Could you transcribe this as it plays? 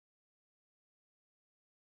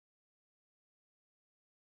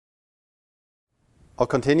I'll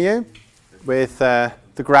continue with the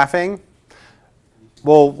graphing.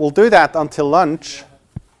 We'll do that until lunch,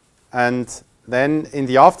 and then in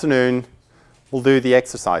the afternoon we'll do the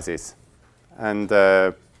exercises, and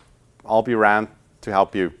I'll be around to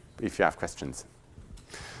help you if you have questions.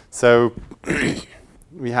 So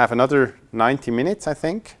we have another 90 minutes, I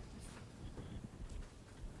think,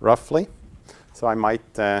 roughly. So I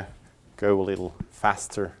might go a little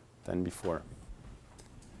faster than before.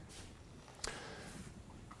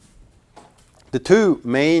 The two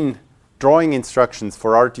main drawing instructions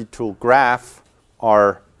for RRDtool graph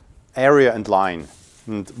are area and line.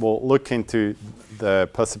 And we'll look into the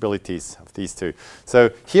possibilities of these two. So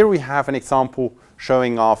here we have an example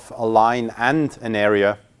showing off a line and an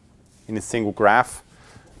area in a single graph.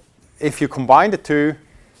 If you combine the two,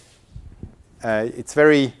 it's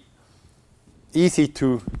very easy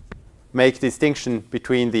to make distinction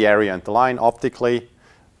between the area and the line optically.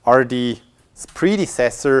 RRD's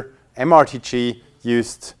predecessor, MRTG,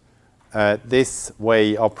 used this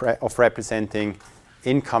way of representing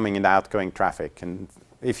incoming and outgoing traffic. And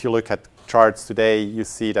if you look at charts today, you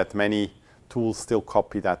see that many tools still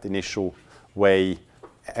copy that initial way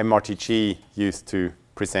MRTG used to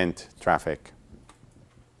present traffic.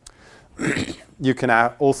 You can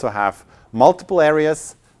also have multiple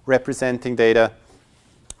areas representing data.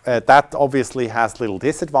 That obviously has little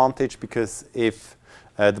disadvantage, because if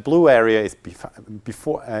the blue area is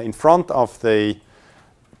in front of the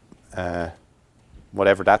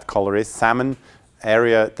whatever that color is, salmon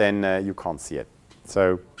area, then you can't see it.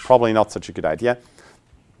 So probably not such a good idea.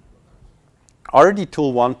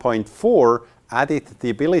 RRDtool 1.4 added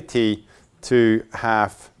the ability to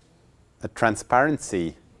have a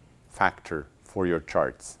transparency factor for your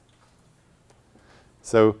charts.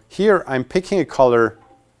 So here I'm picking a color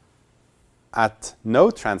at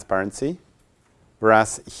no transparency,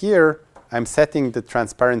 whereas here I'm setting the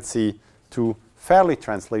transparency to fairly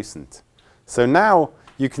translucent. So now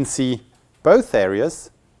you can see both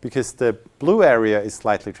areas, because the blue area is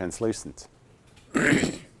slightly translucent.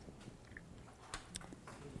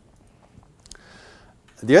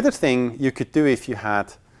 The other thing you could do if you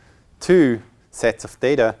had two sets of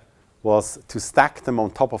data was to stack them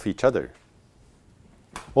on top of each other.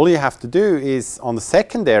 All you have to do is, on the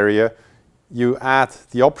second area, you add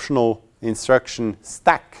the optional instruction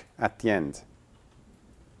stack at the end.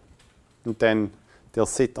 And then they'll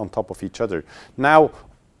sit on top of each other. Now,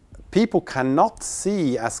 people cannot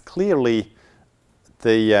see as clearly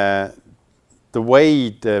the way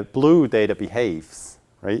the blue data behaves,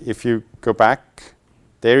 right? If you go back,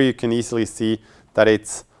 there you can easily see that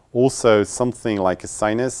it's also something like a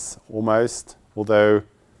sinus almost, although it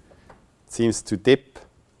seems to dip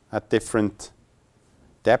at different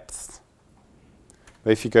depths.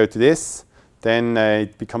 But if you go to this, then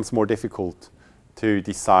it becomes more difficult to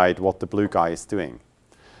decide what the blue guy is doing.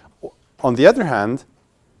 On the other hand,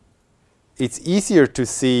 it's easier to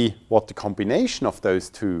see what the combination of those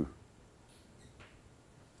two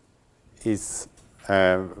is,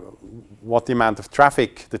 what the amount of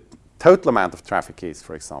traffic, the total amount of traffic is,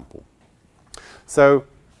 for example. So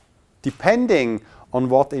depending on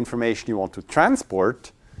what information you want to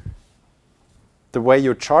transport, the way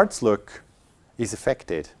your charts look is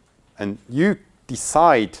affected. And you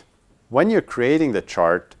decide, when you're creating the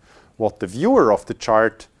chart, what the viewer of the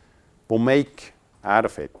chart will make out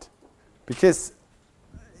of it. Because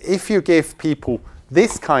if you give people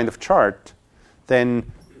this kind of chart,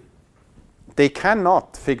 then they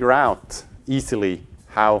cannot figure out easily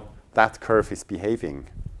how that curve is behaving,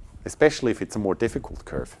 especially if it's a more difficult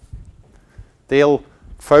curve. They'll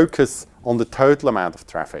focus on the total amount of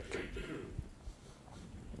traffic.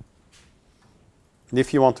 And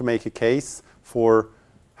if you want to make a case for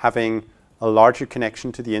having a larger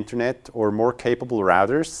connection to the internet or more capable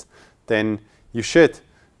routers, then you should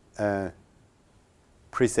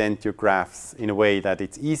present your graphs in a way that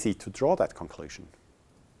it's easy to draw that conclusion.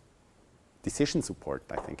 Decision support,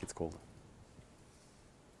 I think it's called.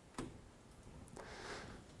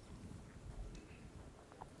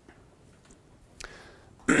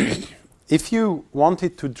 If you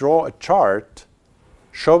wanted to draw a chart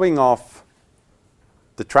showing off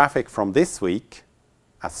the traffic from this week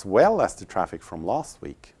as well as the traffic from last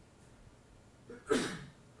week,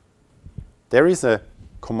 there is a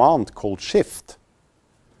command called shift,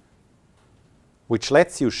 which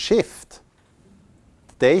lets you shift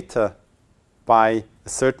the data by a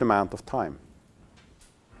certain amount of time.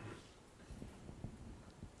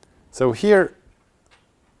 So here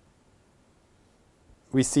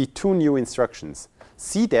we see two new instructions.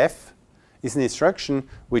 cdef is an instruction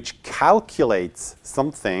which calculates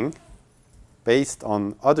something based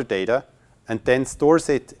on other data and then stores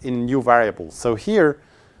it in new variables. So here,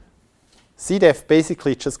 cdef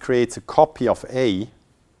basically just creates a copy of A,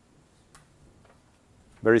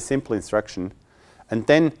 very simple instruction, and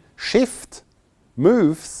then shift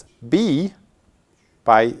moves B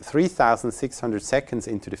by 3,600 seconds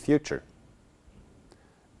into the future.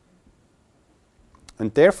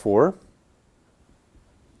 And therefore,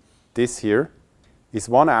 this here is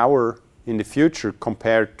 1 hour in the future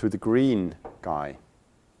compared to the green guy.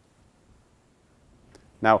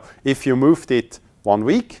 Now, if you moved it 1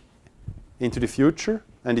 week into the future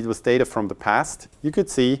and it was data from the past, you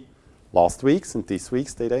could see last week's and this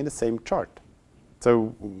week's data in the same chart.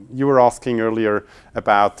 So you were asking earlier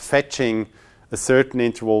about fetching a certain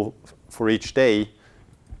interval for each day.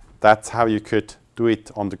 That's how you could do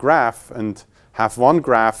it on the graph and have one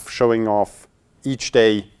graph showing off each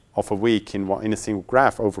day of a week in a single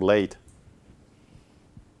graph overlaid.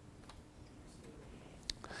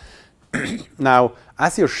 Now,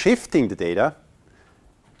 as you're shifting the data,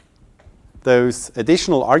 those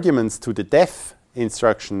additional arguments to the def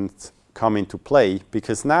instructions come into play,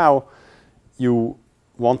 because now you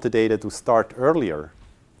want the data to start earlier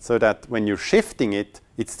so that when you're shifting it,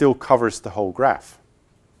 it still covers the whole graph.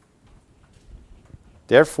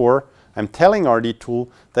 Therefore, I'm telling RRDtool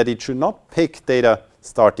that it should not pick data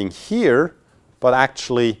starting here, but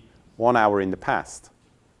actually 1 hour in the past.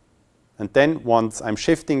 And then once I'm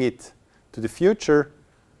shifting it to the future,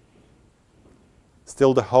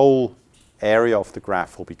 still the whole area of the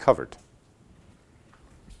graph will be covered.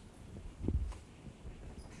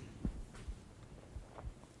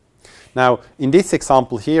 Now, in this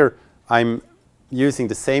example here, I'm using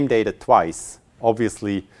the same data twice.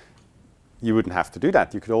 Obviously, you wouldn't have to do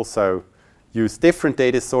that. You could also use different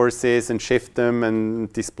data sources and shift them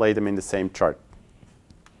and display them in the same chart.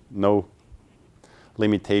 No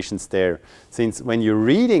limitations there. Since when you're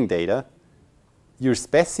reading data, you're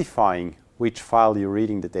specifying which file you're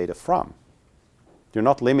reading the data from. You're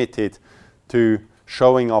not limited to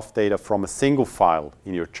showing off data from a single file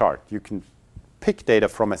in your chart. You can pick data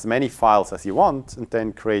from as many files as you want and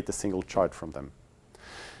then create a single chart from them.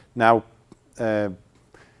 Now,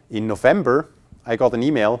 in November, I got an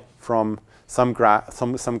email from some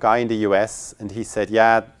guy in the US, and he said,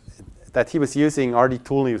 yeah, that he was using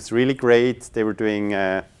RRDtool. It was really great. They were doing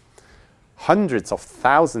hundreds of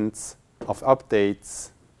thousands of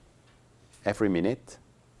updates every minute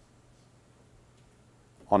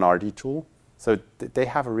on RRDtool. So they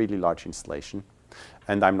have a really large installation,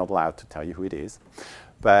 and I'm not allowed to tell you who it is,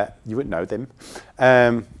 but you would know them.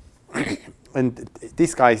 And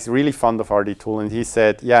this guy is really fond of RRDtool, and he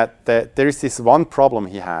said, yeah, there is this one problem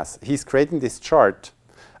he has. He's creating this chart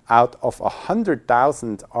out of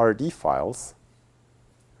 100,000 RRD files,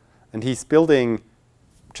 and he's building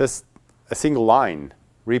just a single line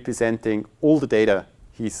representing all the data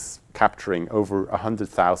he's capturing over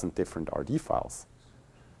 100,000 different RRD files.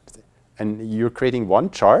 And you're creating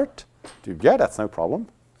one chart? Yeah, that's no problem.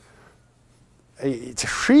 It's a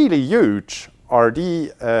really huge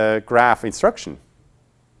RRD graph instruction.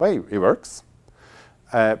 Well, it works.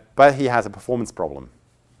 But he has a performance problem.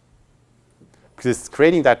 Because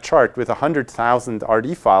creating that chart with 100,000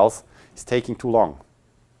 RRD files is taking too long.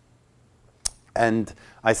 And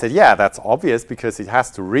I said, yeah, that's obvious, because it has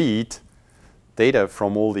to read data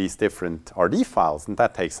from all these different RRD files, and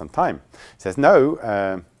that takes some time. He says,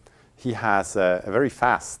 no, he has a very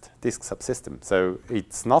fast disk subsystem, so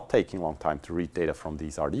it's not taking a long time to read data from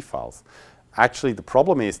these RRD files. Actually, the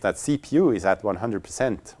problem is that CPU is at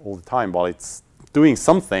 100% all the time while it's doing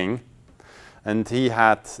something, and he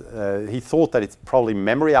thought that it's probably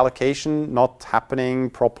memory allocation not happening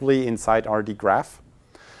properly inside RRD graph.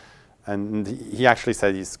 And he actually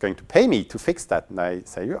said he's going to pay me to fix that. And I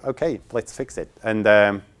say, okay, let's fix it.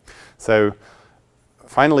 And so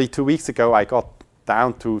finally, 2 weeks ago, I got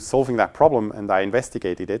down to solving that problem, and I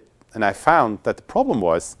investigated it. And I found that the problem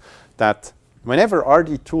was that whenever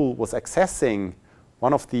RRDtool was accessing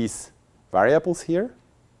one of these variables here,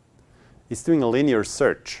 it's doing a linear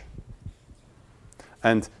search.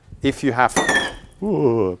 And if you have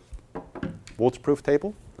waterproof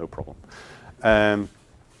table, no problem.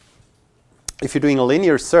 If you're doing a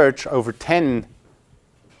linear search over 10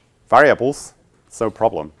 variables, it's no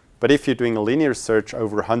problem. But if you're doing a linear search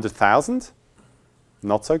over 100,000,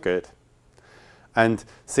 not so good. And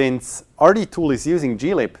since RRDtool is using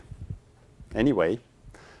glib anyway,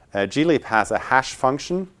 glib has a hash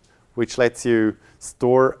function which lets you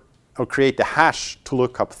store or create a hash to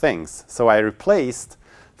look up things. So I replaced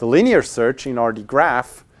the linear search in RRD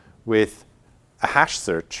graph with a hash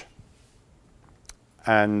search.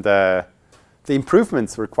 And the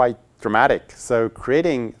improvements were quite dramatic. So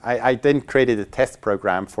I then created a test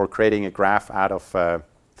program for creating a graph out of, I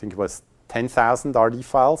think it was 10,000 RD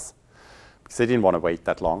files, because I didn't want to wait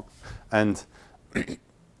that long. And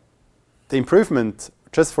the improvement,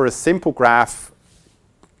 just for a simple graph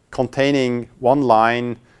containing one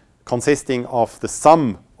line consisting of the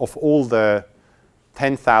sum of all the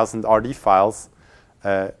 10,000 RD files,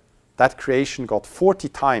 that creation got 40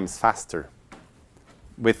 times faster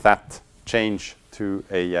with that change to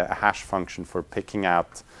a hash function for picking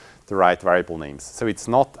out the right variable names. So it's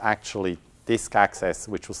not actually disk access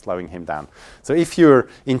which was slowing him down. So if you're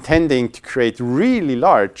intending to create really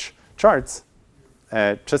large charts,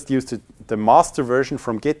 just use the master version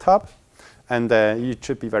from GitHub, and you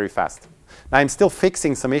should be very fast. Now, I'm still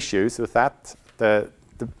fixing some issues with that.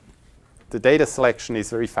 The data selection is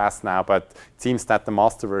very fast now, but it seems that the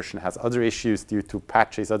master version has other issues due to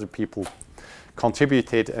patches other people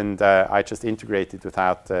contributed, and I just integrated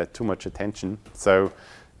without too much attention. So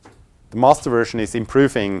the master version is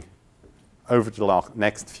improving over the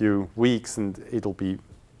next few weeks, and it'll be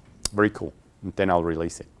very cool. And then I'll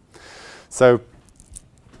release it. So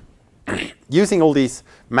using all these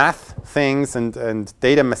math things and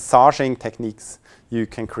data massaging techniques, you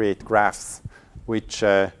can create graphs which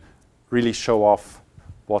really show off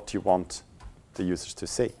what you want the users to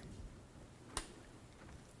see.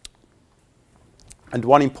 And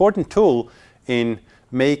one important tool in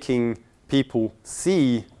making people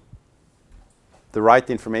see the right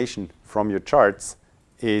information from your charts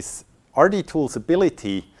is RRDtool's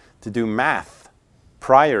ability to do math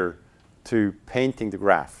prior to painting the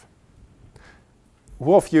graph.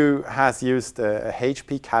 Who of you has used a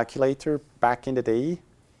HP calculator back in the day?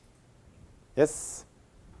 Yes?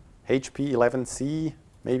 HP 11C,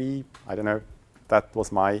 maybe? I don't know. That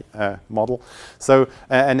was my model. So,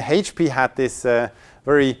 and HP had this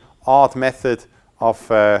very odd method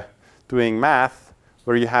of doing math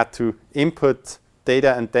where you had to input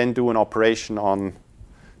data and then do an operation on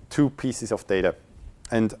two pieces of data.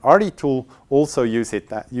 And RRDtool also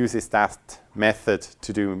uses that method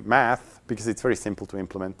to do math because it's very simple to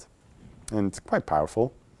implement and quite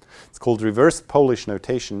powerful. It's called reverse Polish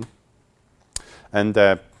notation. And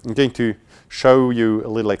I'm going to show you a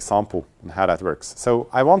little example on how that works. So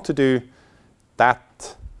I want to do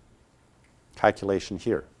that calculation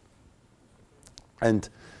here. And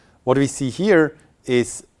what we see here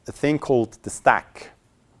is a thing called the stack.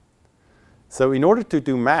 So in order to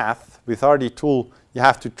do math with RRDtool, you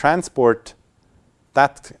have to transport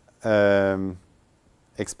that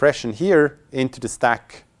expression here into the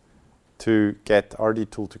stack to get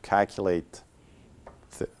RRDtool to calculate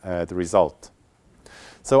the result.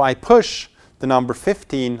 So I push the number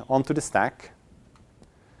 15 onto the stack,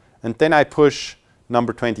 and then I push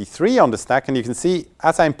number 23 on the stack, and you can see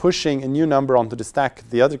as I'm pushing a new number onto the stack,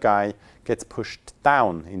 the other guy gets pushed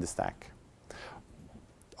down in the stack.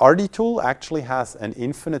 RRDtool actually has an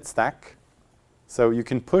infinite stack, so you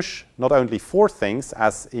can push not only 4 things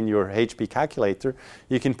as in your HP calculator,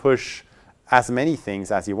 you can push as many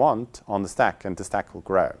things as you want on the stack, and the stack will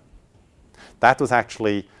grow. That was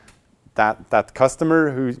actually that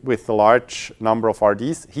customer who, with the large number of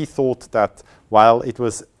RDs, he thought that while it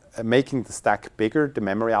was making the stack bigger, the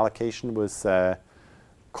memory allocation was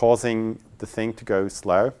causing the thing to go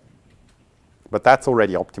slow. But that's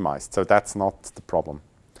already optimized, so that's not the problem.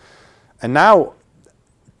 And now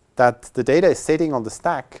that the data is sitting on the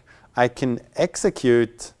stack, I can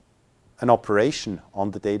execute an operation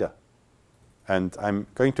on the data. And I'm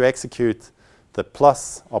going to execute the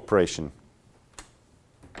plus operation.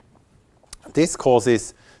 This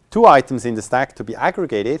causes 2 items in the stack to be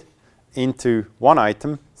aggregated into 1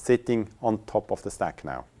 item sitting on top of the stack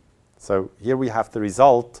now. So here we have the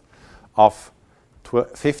result of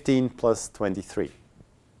 15 plus 23.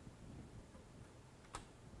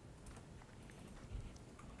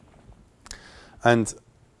 And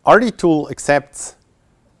RRDtool accepts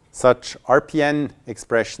such RPN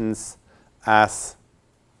expressions as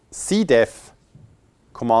cdef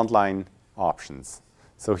command line options.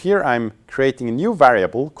 So here I'm creating a new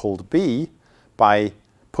variable called b by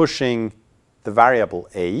pushing the variable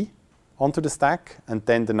a onto the stack, and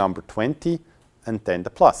then the number 20, and then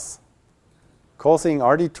the plus, causing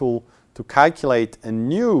RRDtool to calculate a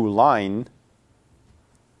new line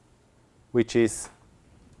which is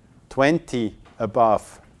 20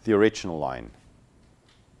 above the original line.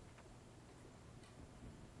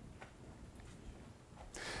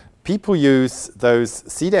 People use those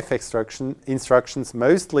cdef instructions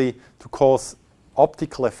mostly to cause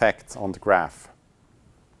optical effects on the graph.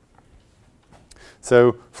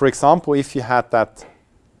 So, for example, if you had that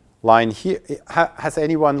line here, has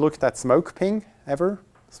anyone looked at smoke ping ever?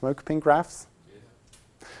 smoke ping graphs?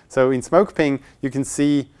 Yeah. So in smoke ping, you can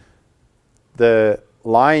see the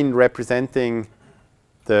line representing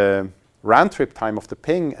the round trip time of the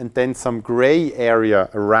ping and then some gray area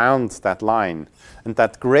around that line. And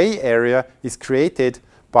that gray area is created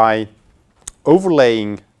by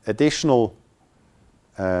overlaying additional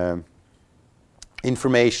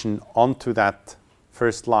information onto that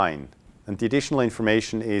first line. And the additional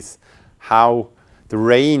information is how the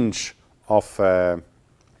range of,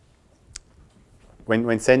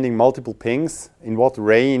 when sending multiple pings, in what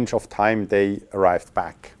range of time they arrived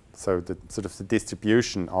back. So the sort of the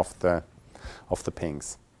distribution of the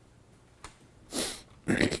pings.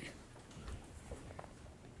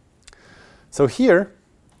 So here,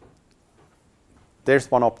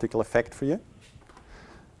 there's one optical effect for you.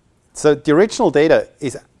 So the original data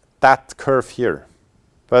is that curve here.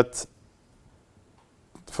 But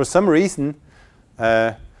for some reason,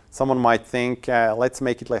 someone might think, let's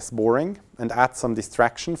make it less boring and add some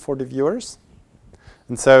distraction for the viewers.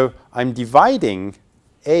 And so I'm dividing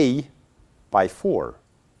A by 4.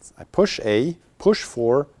 So I push A, push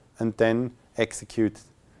 4, and then execute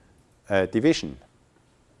division.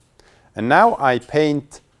 And now I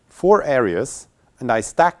paint 4 areas, and I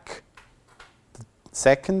stack the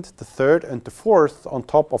second, the third, and the fourth on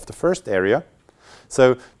top of the first area.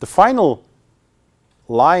 So the final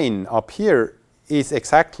line up here is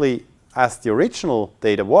exactly as the original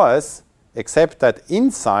data was, except that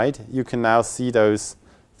inside you can now see those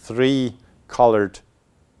 3 colored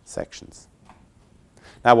sections.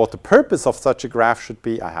 Now what the purpose of such a graph should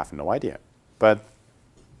be, I have no idea. But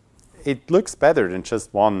it looks better than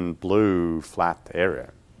just one blue flat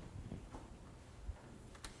area.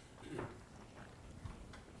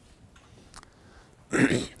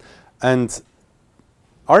 And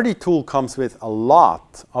RRD Tool comes with a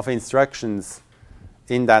lot of instructions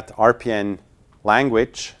in that RPN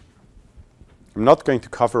language. I'm not going to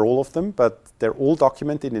cover all of them, but they're all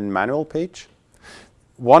documented in the manual page.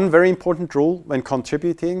 One very important rule when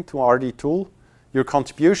contributing to RRD Tool, your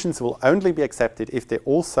contributions will only be accepted if they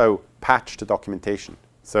also patch the documentation.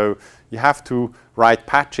 So you have to write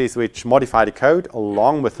patches which modify the code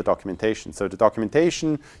along with the documentation. So the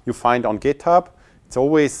documentation you find on GitHub, it's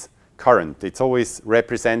always current. It's always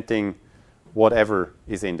representing whatever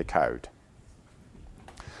is in the code.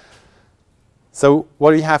 So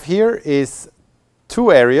what we have here is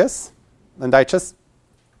 2 areas, and I just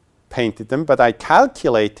painted them, but I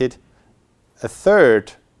calculated a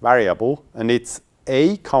third variable, and it's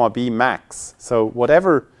A, B max. So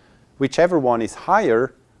whichever one is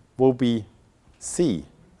higher will be C.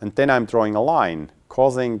 And then I'm drawing a line,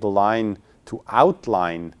 causing the line to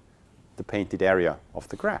outline the painted area of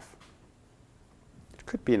the graph. It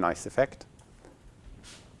could be a nice effect.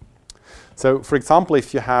 So for example,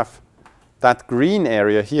 if you have that green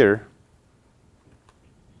area here,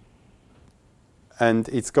 and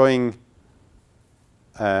it's going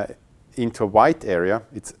into a white area,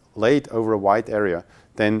 it's laid over a white area,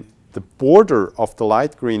 then the border of the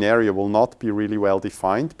light green area will not be really well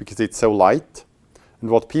defined because it's so light.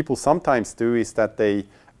 And what people sometimes do is that they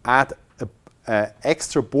add an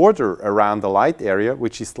extra border around the light area,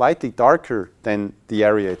 which is slightly darker than the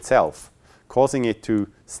area itself, causing it to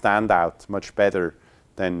stand out much better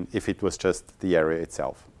than if it was just the area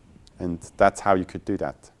itself. And that's how you could do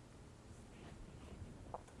that.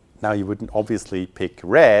 Now you wouldn't obviously pick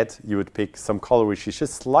red, you would pick some color which is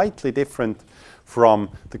just slightly different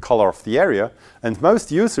from the color of the area. And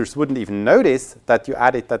most users wouldn't even notice that you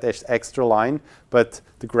added that extra line, but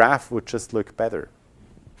the graph would just look better.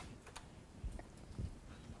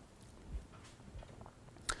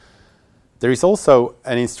 There is also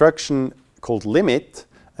an instruction called limit,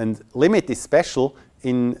 and limit is special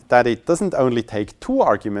in that it doesn't only take 2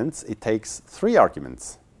 arguments, it takes 3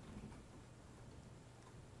 arguments.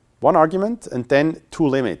 1 argument and then 2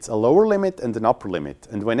 limits, a lower limit and an upper limit.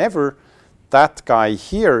 And whenever that guy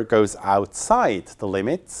here goes outside the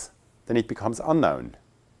limits, then it becomes unknown.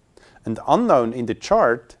 And unknown in the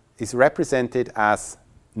chart is represented as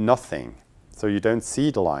nothing. So you don't see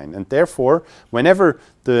the line. And therefore, whenever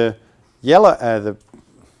the yellow,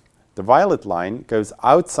 the violet line goes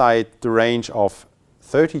outside the range of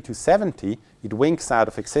 30 to 70, it winks out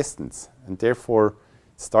of existence. And therefore,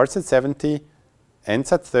 it starts at 70,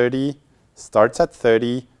 ends at 30, starts at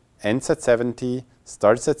 30, ends at 70,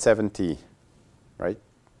 starts at 70, right?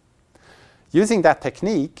 Using that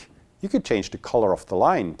technique, you could change the color of the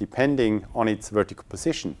line depending on its vertical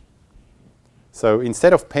position. So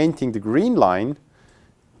instead of painting the green line,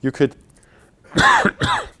 you could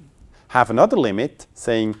have another limit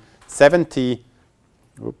saying 70,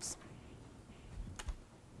 oops,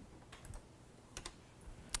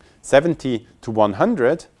 70 to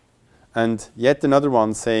 100, and yet another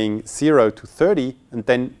one saying 0 to 30, and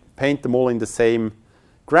then paint them all in the same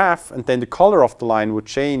graph, and then the color of the line would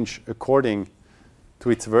change according to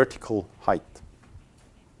its vertical height.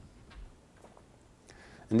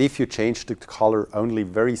 And if you change the color only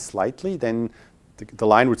very slightly, then the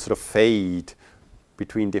line would sort of fade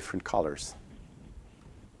between different colors.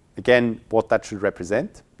 Again, what that should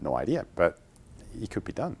represent, no idea, but it could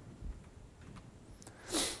be done.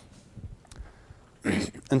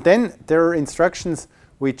 And then there are instructions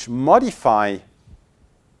which modify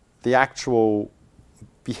the actual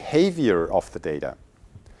behavior of the data.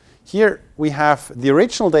 Here we have the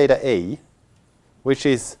original data A, which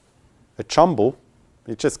is a jumble.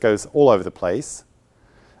 It just goes all over the place.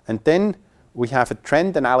 And then we have a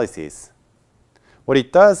trend analysis. What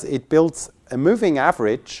it does, it builds a moving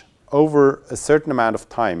average over a certain amount of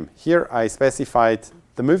time. Here I specified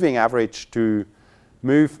the moving average to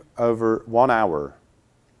move over 1 hour.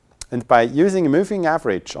 And by using a moving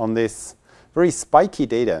average on this very spiky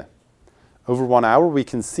data over 1 hour, we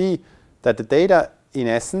can see that the data in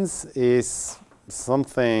essence is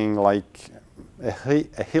something like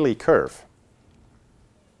a hilly curve.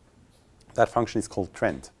 That function is called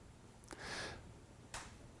trend.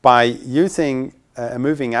 By using a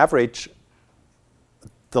moving average,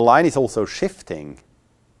 the line is also shifting.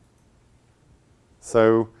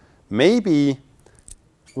 So maybe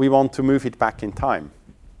we want to move it back in time.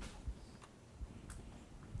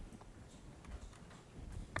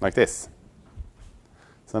 Like this.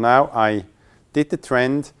 So now I did the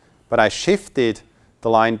trend, but I shifted the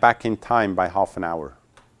line back in time by half an hour.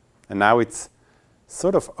 And now it's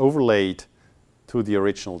sort of overlaid to the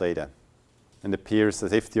original data and appears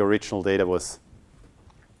as if the original data was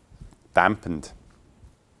dampened.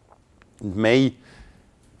 It may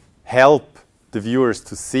help the viewers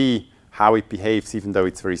to see how it behaves, even though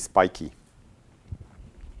it's very spiky.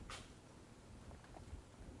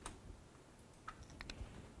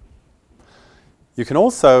 You can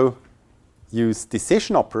also use the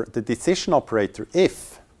decision operator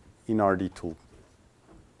if in RRD Tool.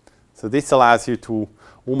 So this allows you to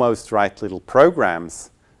almost write little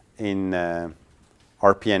programs in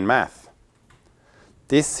RPN math.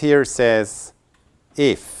 This here says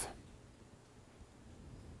if.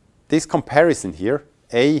 This comparison here,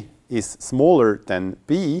 A is smaller than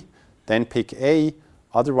B, then pick A,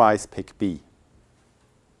 otherwise pick B.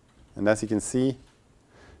 And as you can see,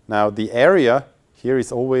 now the area here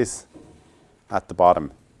is always at the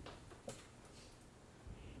bottom.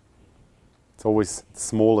 It's always the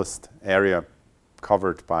smallest area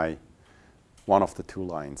covered by one of the two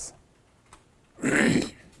lines.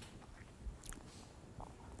 And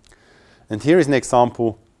here is an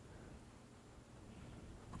example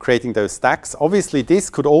creating those stacks. Obviously, this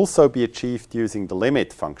could also be achieved using the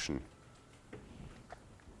limit function.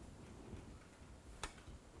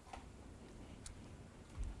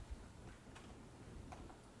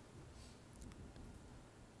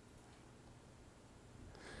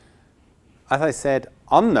 As I said,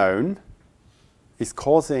 unknown is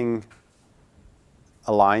causing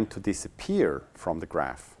a line to disappear from the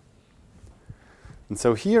graph. And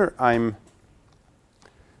so here I'm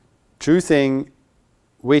choosing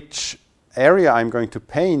which area I'm going to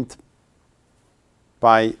paint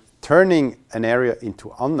by turning an area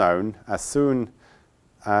into unknown as soon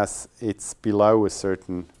as it's below a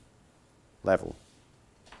certain level.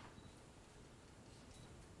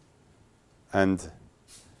 And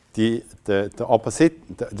the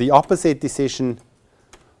opposite decision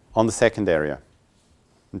on the second area.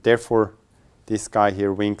 And therefore, this guy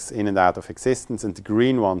here winks in and out of existence, and the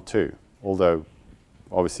green one too, although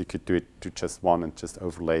obviously you could do it to just one and just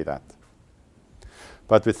overlay that.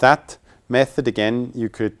 But with that method, again, you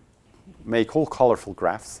could make all colorful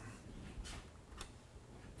graphs.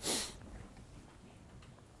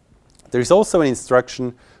 There is also an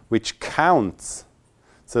instruction which counts.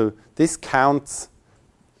 So this counts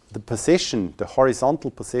the position, the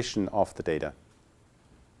horizontal position of the data.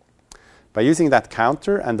 By using that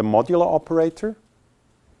counter and the modulo operator,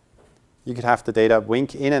 you could have the data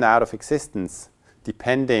wink in and out of existence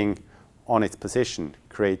depending on its position,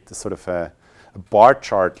 create a sort of a bar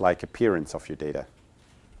chart-like appearance of your data.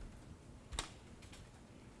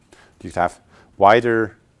 You could have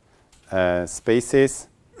wider spaces.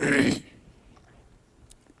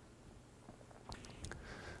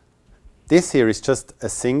 This here is just a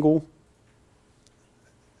single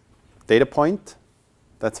data point.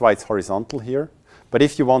 That's why it's horizontal here. But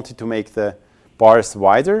if you wanted to make the bars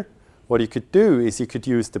wider, what you could do is you could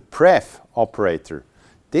use the pref operator.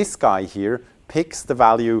 This guy here picks the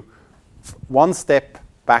value one step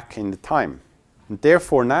back in the time. And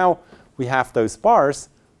therefore now we have those bars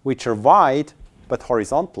which are wide but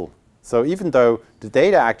horizontal. So even though the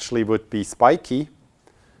data actually would be spiky,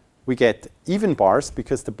 we get even bars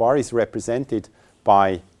because the bar is represented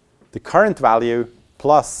by the current value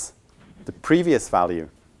plus the previous value.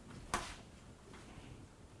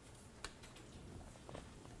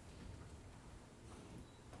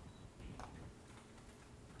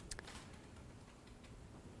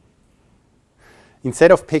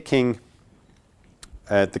 Instead of picking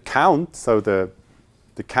the count, so the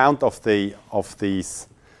count of these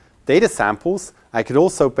data samples, I could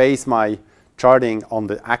also base my charting on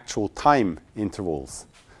the actual time intervals.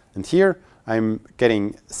 And here I'm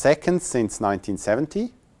getting seconds since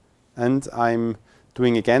 1970, and I'm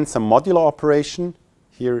doing again some modular operation.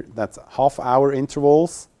 Here that's half-hour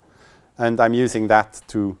intervals, and I'm using that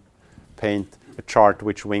to paint a chart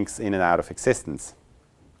which winks in and out of existence.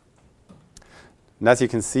 And as you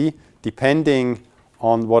can see, depending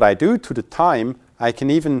on what I do to the time, I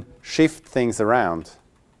can even shift things around.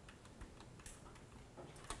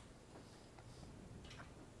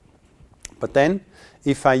 But then,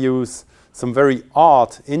 if I use some very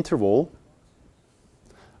odd interval,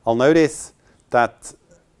 I'll notice that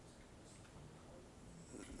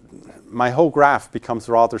my whole graph becomes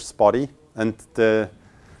rather spotty, and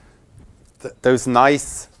those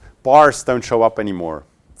nice bars don't show up anymore.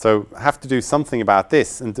 So I have to do something about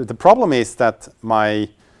this. And the problem is that my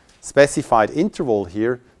specified interval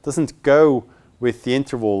here doesn't go with the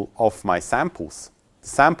interval of my samples. The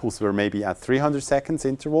samples were maybe at 300 seconds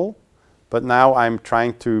interval, but now I'm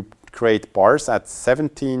trying to create bars at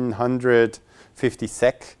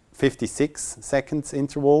 1756 seconds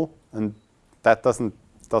interval, and that doesn't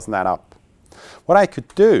add up. What I could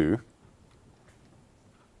do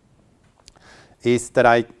is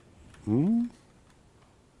that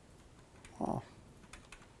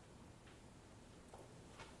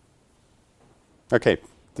Okay,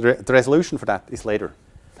 the resolution for that is later.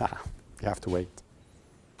 You have to wait.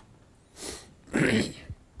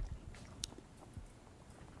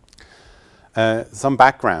 Some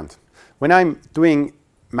background. When I'm doing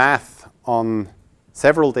math on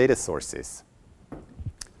several data sources,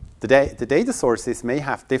 the data sources may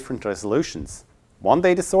have different resolutions. One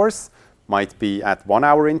data source might be at 1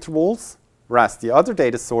 hour intervals, whereas the other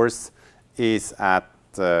data source is at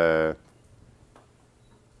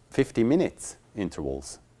 50 minutes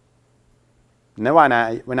intervals. Now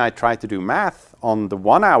when I try to do math on the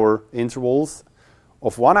 1 hour intervals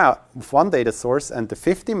of one data source and the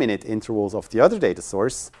 50-minute intervals of the other data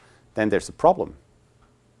source, then there's a problem.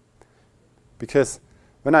 Because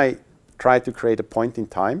when I try to create a point in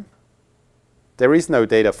time, there is no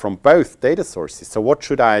data from both data sources. So what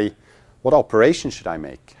operation should I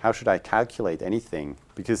make? How should I calculate anything?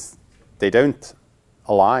 Because they don't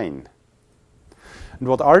align. And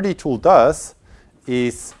what RRD Tool does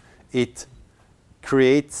is it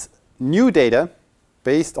creates new data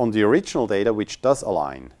based on the original data which does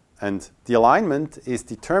align. And the alignment is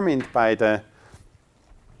determined by the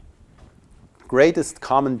greatest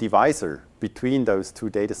common divisor between those two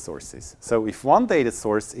data sources. So if one data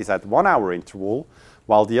source is at 1 hour interval,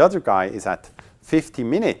 while the other guy is at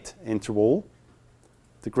 50-minute interval,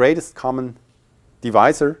 the greatest common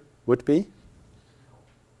divisor would be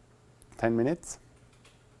 10 minutes.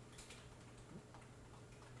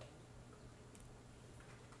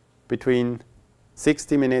 Between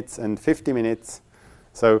 60 minutes and 50 minutes.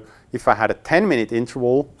 So if I had a 10-minute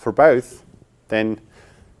interval for both, then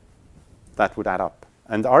that would add up.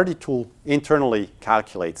 And RRD Tool internally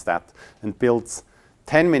calculates that and builds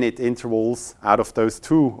 10-minute intervals out of those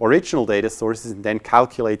two original data sources and then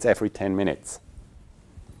calculates every 10 minutes.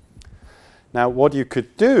 Now what you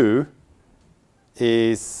could do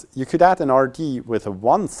is you could add an RD with a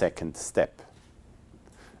 1-second step.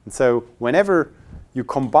 And so whenever you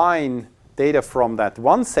combine data from that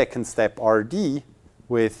 1-second step RD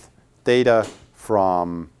with data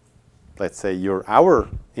from, let's say, your hour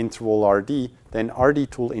interval RD, then RRD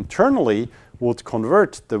Tool internally would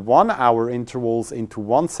convert the 1 hour intervals into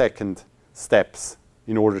 1-second steps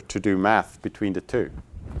in order to do math between the two.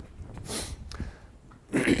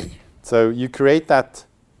 So you create that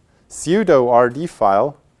pseudo RD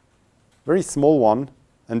file, very small one,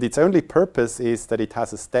 and its only purpose is that it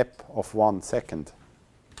has a step of 1 second.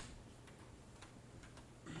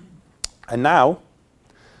 And now,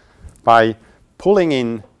 by pulling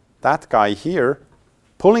in that guy here,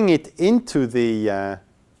 pulling it into the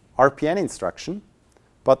RPN instruction,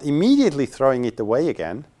 but immediately throwing it away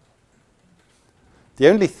again, the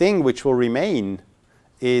only thing which will remain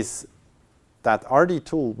is that RRD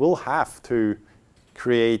Tool will have to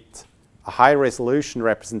create a high-resolution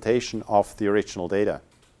representation of the original data.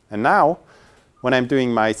 And now, when I'm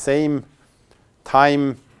doing my same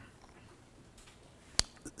time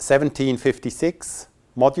 1756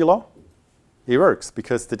 modulo, it works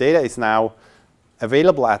because the data is now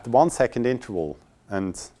available at 1 second interval,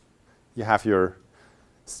 and you have your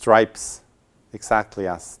stripes exactly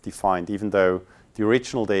as defined, even though the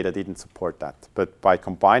original data didn't support that. But by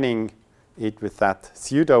combining it with that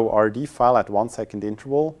pseudo RD file at 1 second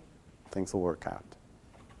interval, things will work out.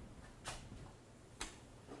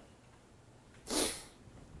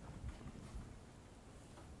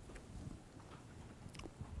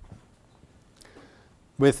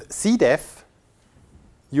 With CDEF,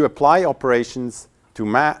 you apply operations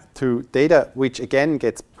to data which again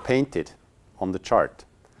gets painted on the chart.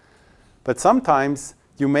 But sometimes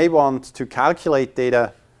you may want to calculate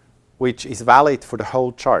data which is valid for the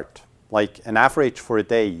whole chart, like an average for a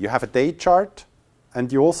day. You have a day chart,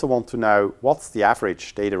 and you also want to know what's the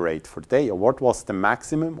average data rate for the day, or what was the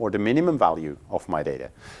maximum or the minimum value of my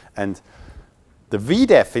data. And the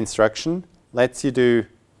VDEF instruction lets you do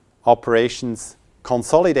operations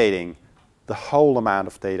consolidating the whole amount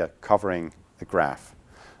of data covering a graph.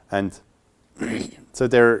 And so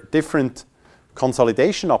there are different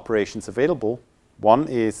consolidation operations available. One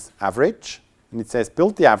is average, and it says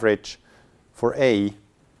build the average for A,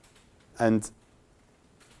 and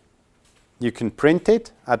you can print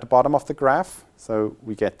it at the bottom of the graph. So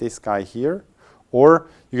we get this guy here. Or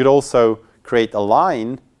you could also create a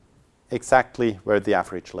line exactly where the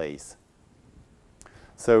average lays.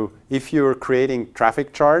 So if you're creating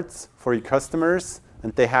traffic charts for your customers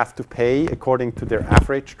and they have to pay according to their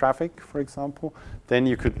average traffic, for example, then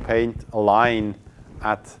you could paint a line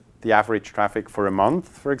at the average traffic for a month,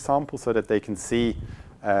 for example, so that they can see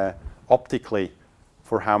optically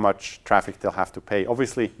for how much traffic they'll have to pay.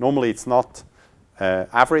 Obviously, normally it's not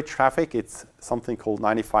average traffic, it's something called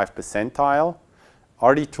 95 percentile.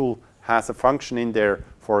 RRDtool has a function in there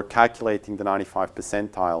for calculating the 95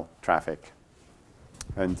 percentile traffic.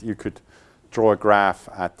 And you could draw a graph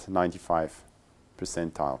at 95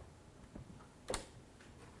 percentile.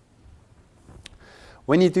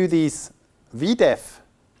 When you do these VDEF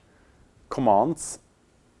commands,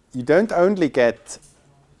 you don't only get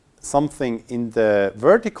something in the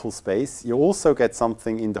vertical space, you also get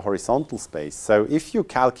something in the horizontal space. So if you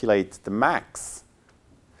calculate the max,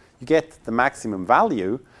 you get the maximum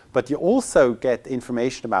value, but you also get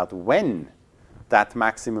information about when that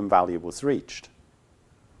maximum value was reached.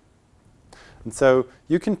 And so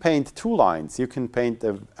you can paint two lines. You can paint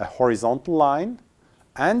a horizontal line,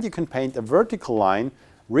 and you can paint a vertical line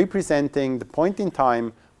representing the point in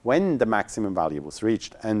time when the maximum value was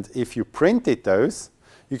reached. And if you printed those,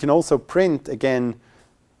 you can also print, again,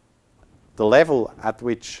 the level at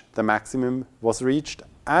which the maximum was reached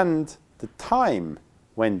and the time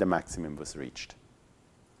when the maximum was reached.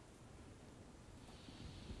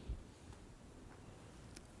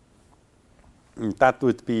 And that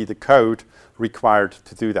would be the code required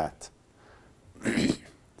to do that.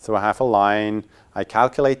 So I have a line, I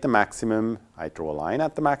calculate the maximum, I draw a line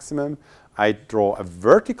at the maximum, I draw a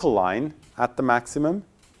vertical line at the maximum,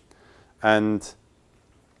 and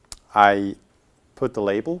I put the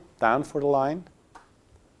label down for the line.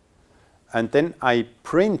 And then I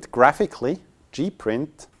print graphically,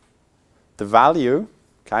 gprint, the value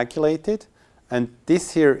calculated. And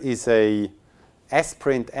this here is a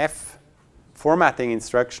sprintf formatting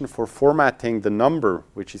instruction for formatting the number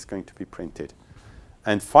which is going to be printed.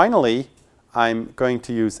 And finally, I'm going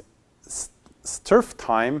to use strf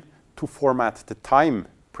time to format the time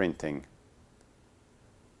printing.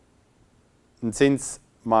 And since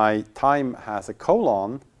my time has a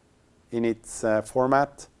colon in its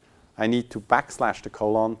format, I need to backslash the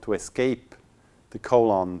colon to escape the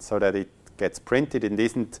colon so that it gets printed and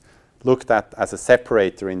isn't looked at as a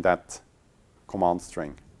separator in that command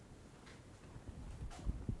string.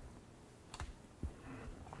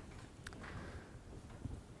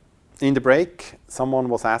 In the break, someone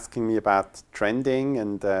was asking me about trending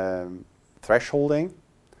and thresholding.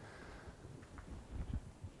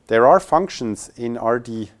 There are functions in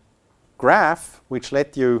RD graph which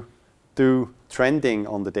let you do trending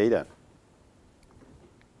on the data.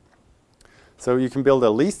 So you can build a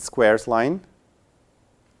least squares line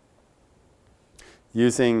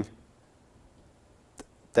using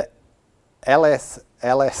the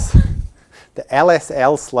the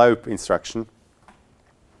LSL slope instruction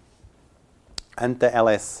and the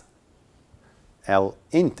LSL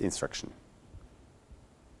int instruction.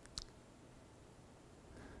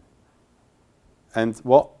 And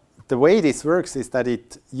the way this works is that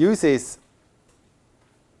it uses,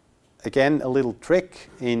 again, a little trick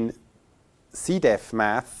in CDEF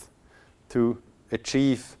math to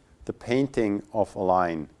achieve the painting of a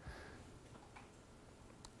line.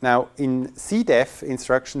 Now, in CDEF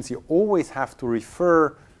instructions, you always have to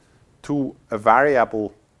refer to a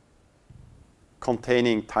variable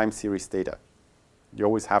containing time series data. You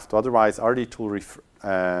always have to, otherwise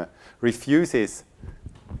RRDtool refuses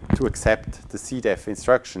to accept the CDEF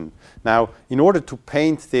instruction. Now, in order to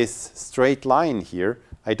paint this straight line here,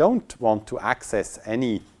 I don't want to access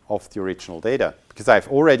any of the original data, because I've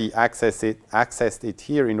already accessed it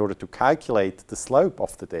here in order to calculate the slope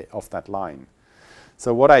of that line.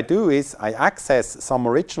 So what I do is I access some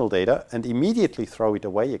original data and immediately throw it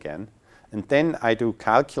away again, and then I do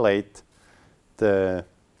calculate the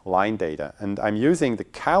line data. And I'm using the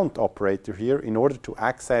count operator here in order to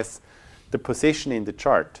access the position in the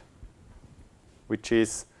chart, which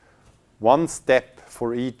is one step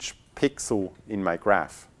for each pixel in my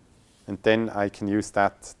graph. And then I can use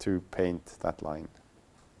that to paint that line.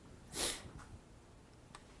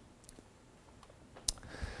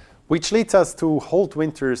 Which leads us to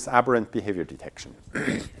Holt-Winter's aberrant behavior detection.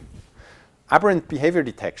 Aberrant behavior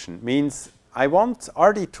detection means I want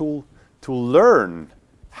RRDtool to learn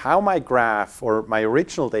how my graph or my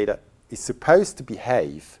original data is supposed to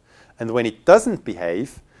behave. And when it doesn't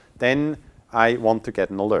behave, then I want to get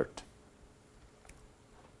an alert.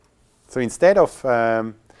 So instead of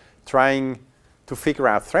trying to figure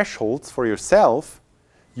out thresholds for yourself,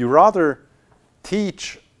 you rather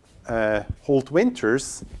teach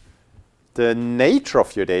Holt-Winters the nature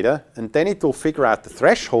of your data, and then it will figure out the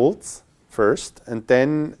thresholds first, and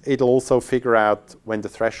then it'll also figure out when the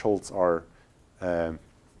thresholds are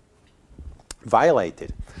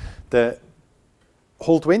violated. The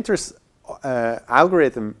Holt-Winters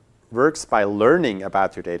algorithm works by learning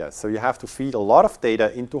about your data. So you have to feed a lot of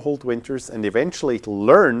data into Holt-Winters, and eventually it'll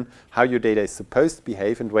learn how your data is supposed to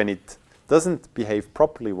behave, and when it doesn't behave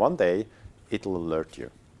properly one day, it'll alert you.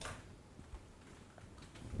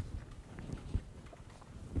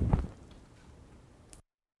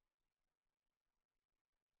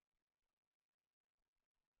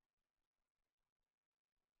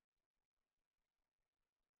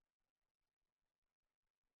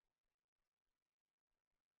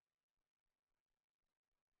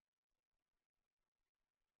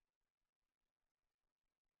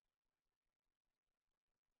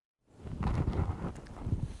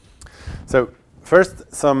 So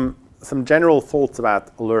first, some general thoughts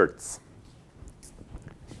about alerts.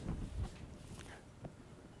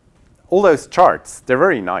 All those charts, they're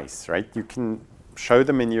very nice, right? You can show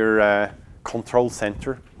them in your control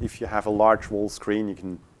center. If you have a large wall screen, you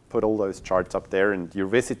can put all those charts up there, and your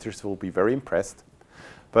visitors will be very impressed.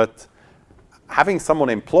 But having someone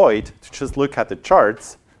employed to just look at the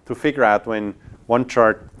charts to figure out when one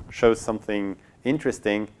chart shows something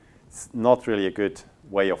interesting, it's not really a good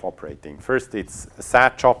way of operating. First, it's a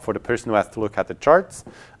sad job for the person who has to look at the charts,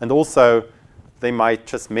 and also they might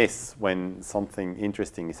just miss when something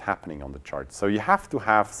interesting is happening on the chart. So you have to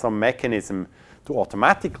have some mechanism to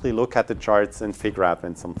automatically look at the charts and figure out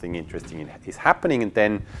when something interesting is happening, and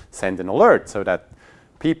then send an alert so that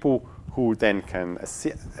people who then can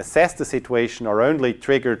assess the situation are only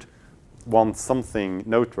triggered once something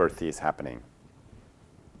noteworthy is happening.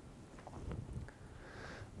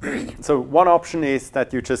 So one option is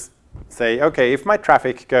that you just say, okay, if my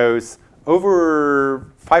traffic goes over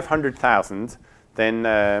 500,000, then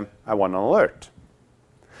I want an alert.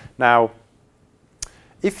 Now,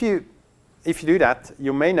 if you do that,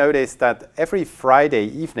 you may notice that every Friday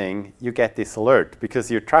evening you get this alert, because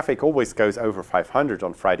your traffic always goes over 500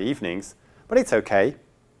 on Friday evenings, but it's okay.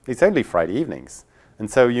 It's only Friday evenings. And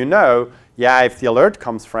so you know, yeah, if the alert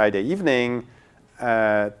comes Friday evening,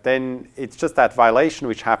 then it's just that violation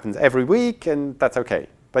which happens every week, and that's okay.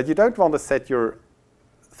 But you don't want to set your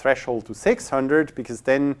threshold to 600, because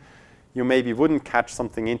then you maybe wouldn't catch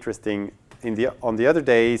something interesting on the other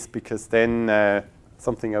days, because then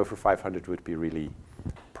something over 500 would be really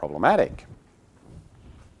problematic.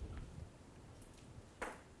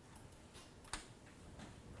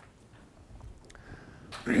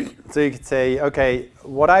 So you could say, okay,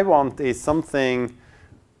 what I want is something,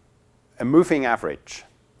 a moving average.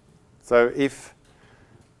 So if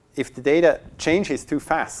the data changes too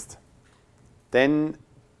fast, then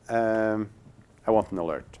I want an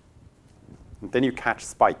alert. And then you catch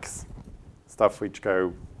spikes, things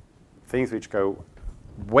which go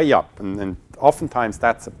way up, and oftentimes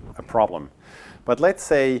that's a problem. But let's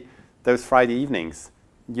say those Friday evenings,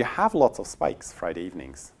 you have lots of spikes Friday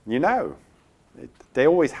evenings. You know, they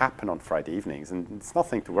always happen on Friday evenings, and it's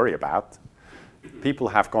nothing to worry about. People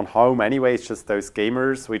have gone home anyway. It's just those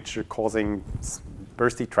gamers which are causing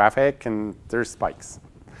bursty traffic and there's spikes.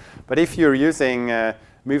 But if you're using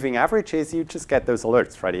moving averages, you just get those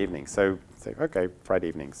alerts Friday evening. So say, okay, Friday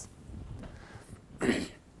evenings.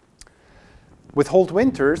 With hold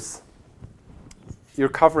winters, you're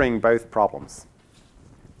covering both problems.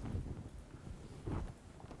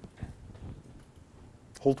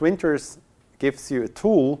 Hold winters gives you a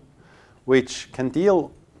tool which can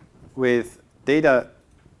deal with data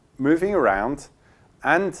moving around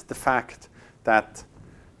and the fact that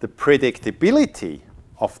the predictability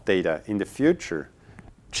of data in the future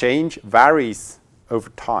varies over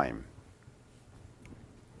time.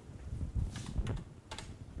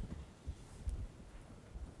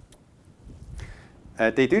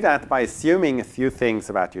 They do that by assuming a few things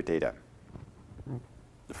about your data.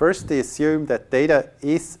 First, they assume that data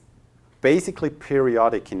is basically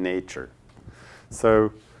periodic in nature.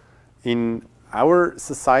 So in our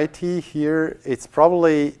society here, it's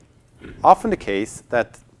probably often the case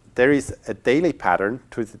that there is a daily pattern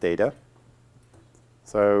to the data.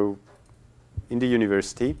 So in the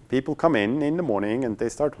university, people come in the morning and they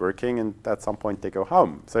start working, and at some point they go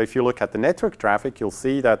home. So if you look at the network traffic, you'll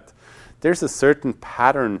see that there's a certain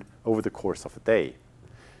pattern over the course of a day,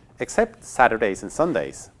 except Saturdays and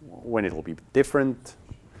Sundays, when it'll be different.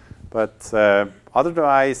 But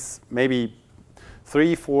otherwise, maybe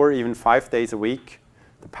 3, 4, even 5 days a week,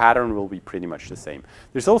 the pattern will be pretty much the same.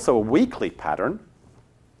 There's also a weekly pattern,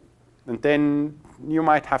 and then you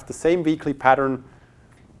might have the same weekly pattern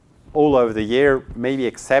all over the year, maybe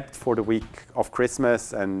except for the week of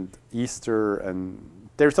Christmas and Easter. And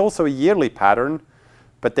there's also a yearly pattern,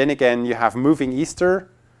 but then again, you have moving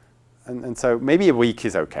Easter, and so maybe a week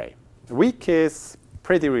is okay. A week is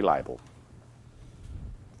pretty reliable.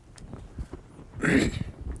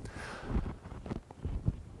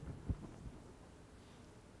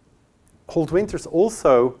 Hold winters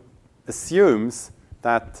also assumes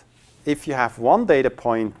that if you have one data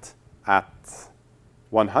point at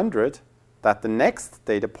 100, that the next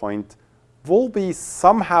data point will be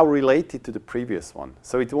somehow related to the previous one.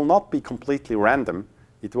 So it will not be completely random.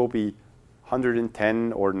 It will be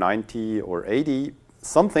 110 or 90 or 80,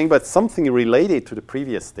 something, but something related to the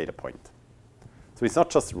previous data point. So it's not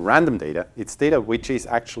just random data. It's data which is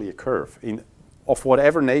actually a curve of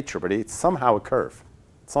whatever nature, but it's somehow a curve.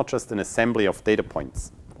 It's not just an assembly of data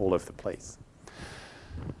points all over the place.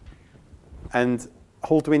 And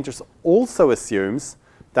hold winters also assumes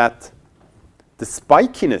that the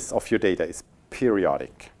spikiness of your data is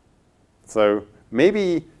periodic. So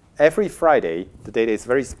maybe every Friday, the data is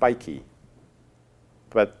very spiky,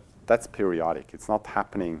 but that's periodic. It's not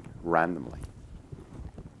happening randomly.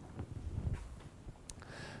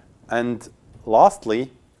 And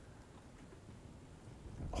lastly,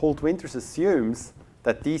 hold winters assumes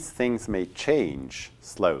that these things may change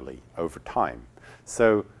slowly over time.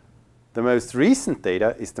 So the most recent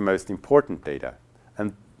data is the most important data.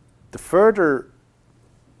 And the further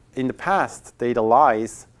in the past data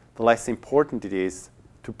lies, the less important it is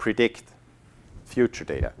to predict future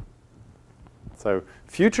data. So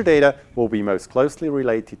future data will be most closely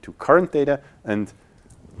related to current data and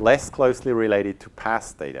less closely related to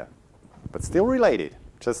past data. But still related,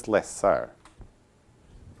 just less so.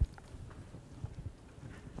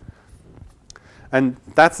 And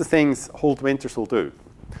that's the things hold winters will do.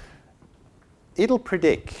 It'll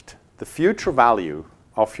predict the future value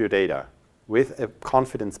of your data with a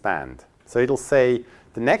confidence band. So it'll say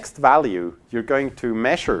the next value you're going to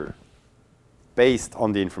measure based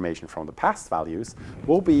on the information from the past values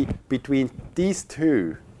will be between these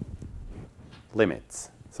two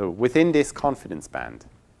limits. So within this confidence band.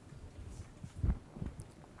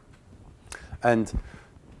 And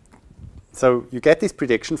so you get this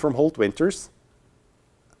prediction from hold winters.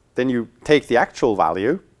 Then you take the actual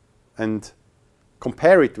value and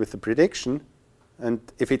compare it with the prediction. And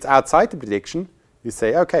if it's outside the prediction, you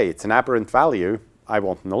say, OK, it's an aberrant value. I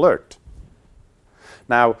want an alert.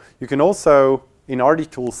 Now, you can also, in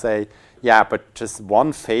RRD Tool, say, yeah, but just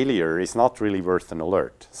one failure is not really worth an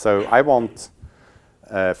alert. So I want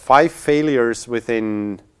 5 failures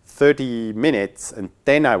within 30 minutes, and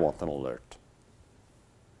then I want an alert.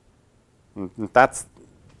 And that's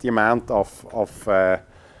the amount of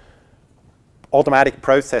automatic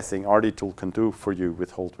processing RRD Tool can do for you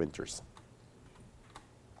with hold winters.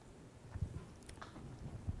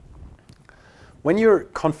 When you're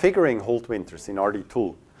configuring hold winters in RRD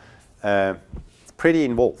Tool, it's pretty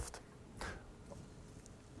involved.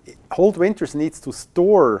 Hold winters needs to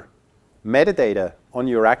store metadata on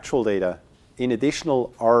your actual data in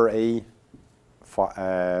additional RA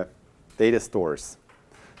data stores.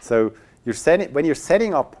 So when you're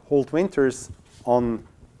setting up hold winters on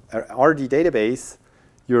an RRD database,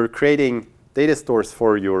 you're creating data stores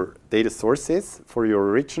for your data sources, for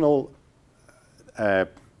your original,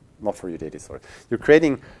 not for your data source. You're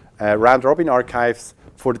creating round-robin archives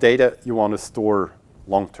for the data you want to store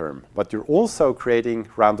long-term. But you're also creating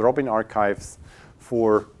round-robin archives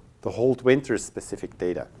for the Holt-Winters specific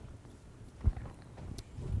data.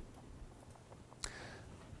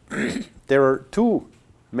 There are two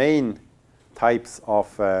main types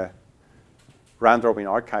of round-robin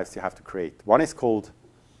archives you have to create. One is called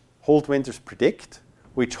Holt-Winters Predict,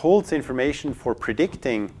 which holds information for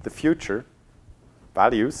predicting the future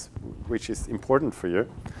values, which is important for you.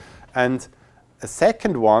 And a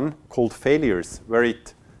second one called Failures, where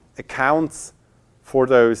it accounts for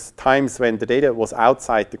those times when the data was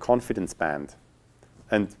outside the confidence band.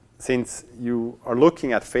 And since you are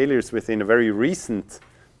looking at failures within a very recent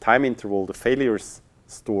time interval, the failures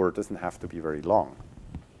store doesn't have to be very long.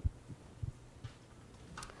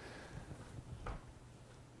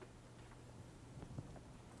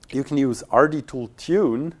 You can use RRDtool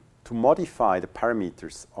tune to modify the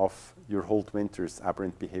parameters of your Holt-Winters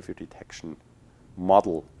aberrant behavior detection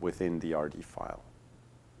model within the RD file.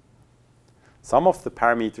 Some of the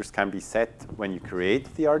parameters can be set when you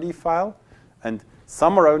create the RD file, and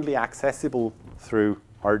some are only accessible through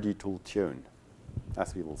RRDtool tune,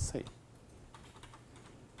 as we will see.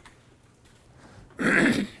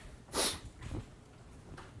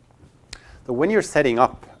 So when you're setting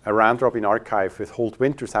up a round-robin archive with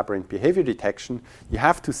Holt-Winters aberrant behavior detection, you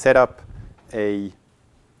have to set up a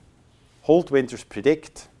Holt-Winters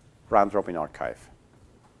predict round-robin archive.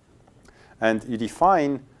 And you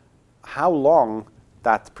define how long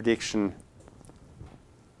that prediction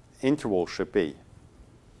interval should be.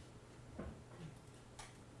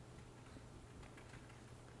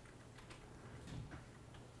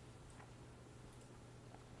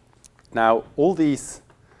 Now, all these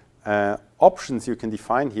options you can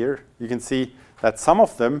define here, you can see that some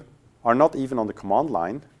of them are not even on the command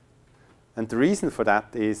line. And the reason for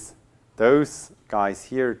that is those guys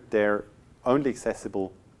here, they're only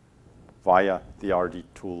accessible via the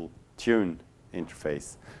RRDtool tune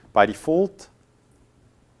interface. By default,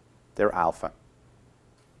 they're alpha.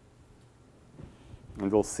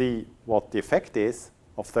 And we'll see what the effect is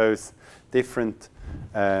of those different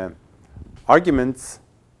arguments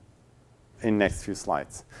in next few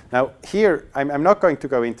slides. Now here, I'm not going to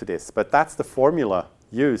go into this, but that's the formula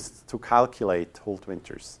used to calculate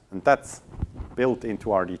Holt-Winters. And that's built into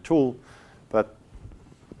RRDtool, but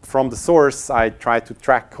from the source, I tried to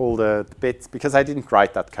track all the bits, because I didn't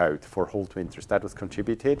write that code for Holt-Winters. That was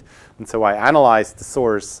contributed. And so I analyzed the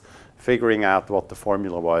source, figuring out what the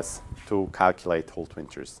formula was to calculate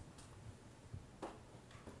Holt-Winters.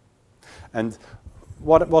 And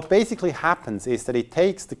what basically happens is that it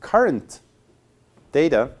takes the current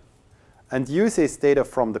data and uses data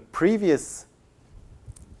from the previous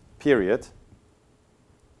period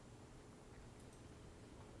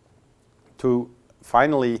to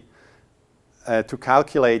finally to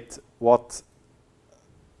calculate what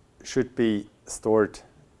should be stored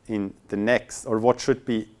in the next, or what should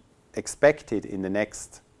be expected in the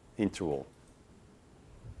next interval.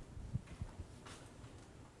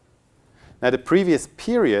 Now the previous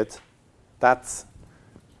period, that's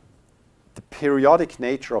the periodic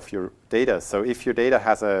nature of your data. So if your data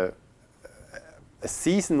has a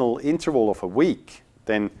seasonal interval of a week,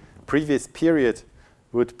 then previous period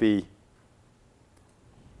would be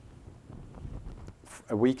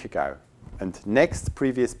a week ago. And next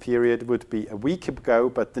previous period would be a week ago,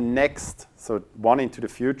 but the next, so one into the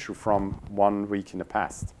future from 1 week in the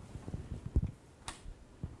past.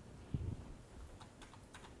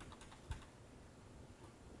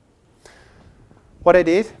 What I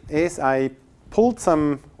did is I pulled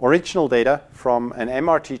some original data from an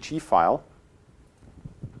MRTG file.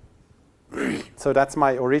 So that's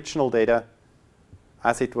my original data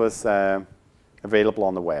as it was available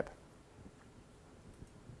on the web.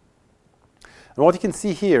 And what you can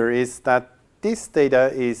see here is that this data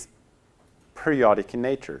is periodic in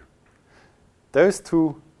nature. Those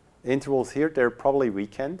two intervals here, they're probably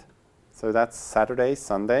weekend. So that's Saturday,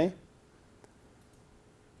 Sunday.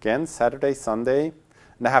 Again, Saturday, Sunday.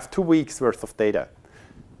 And I have 2 weeks worth of data.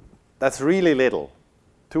 That's really little.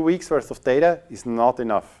 2 weeks worth of data is not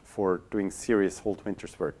enough for doing serious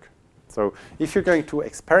Holt-Winters work. So if you're going to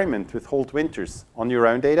experiment with Holt-Winters on your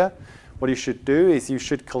own data, what you should do is you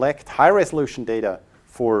should collect high-resolution data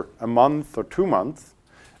for a month or 2 months,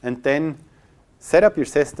 and then set up your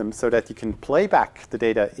system so that you can play back the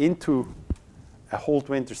data into a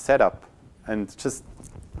Holt-Winters setup and just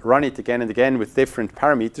run it again and again with different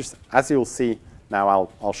parameters. As you'll see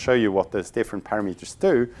Now I'll show you what those different parameters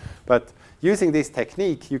do. But using this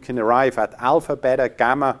technique, you can arrive at alpha, beta,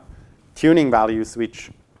 gamma tuning values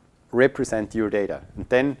which represent your data. And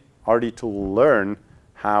then RRDtool will learn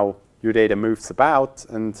how your data moves about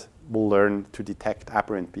and will learn to detect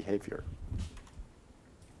aberrant behavior.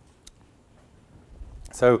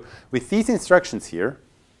 So with these instructions here,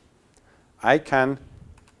 I can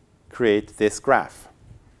create this graph.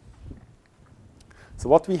 So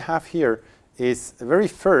what we have here is the very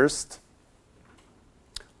first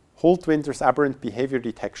Holt-Winters aberrant behavior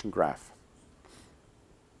detection graph.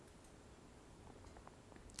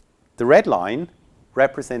 The red line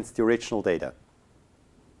represents the original data.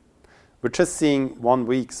 We're just seeing 1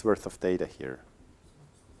 week's worth of data here.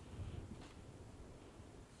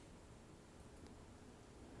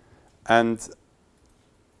 And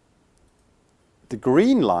the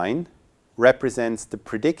green line represents the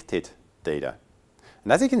predicted data.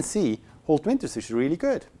 And as you can see, Holt-Winters is really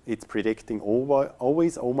good. It's predicting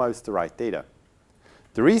always almost the right data.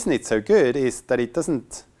 The reason it's so good is that it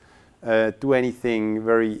doesn't do anything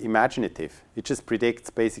very imaginative. It just predicts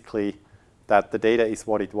basically that the data is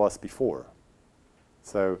what it was before.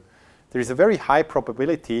 So there is a very high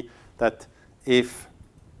probability that if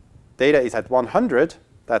data is at 100,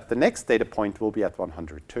 that the next data point will be at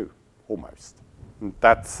 100 too, almost. And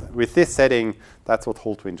that's, with this setting, that's what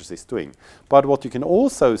Holt-Winters is doing. But what you can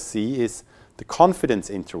also see is the confidence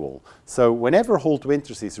interval. So whenever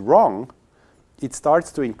Holt-Winters is wrong, it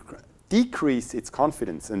starts to decrease its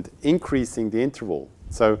confidence and increasing the interval.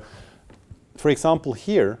 So, for example,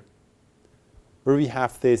 here, where we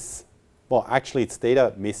have this, well, actually it's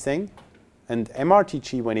data missing, and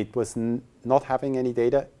MRTG, when it was not having any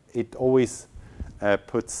data, it always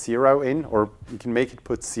puts 0 in, or you can make it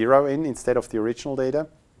put 0 in instead of the original data,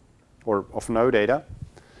 or of no data.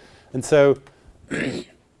 And so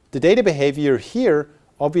the data behavior here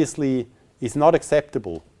obviously is not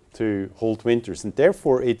acceptable to Holt-Winters, and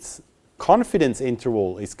therefore its confidence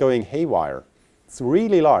interval is going haywire. It's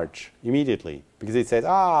really large immediately, because it says,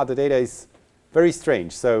 the data is very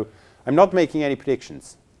strange, so I'm not making any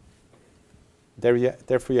predictions.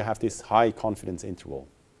 Therefore you have this high confidence interval.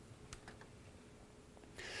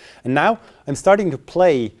 And now I'm starting to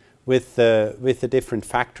play with the different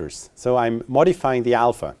factors. So I'm modifying the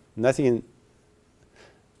alpha. And as you can,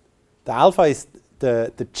 the alpha is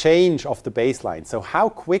the change of the baseline. So how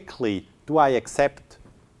quickly do I accept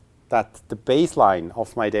that the baseline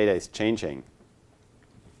of my data is changing?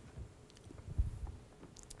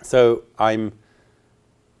 So I'm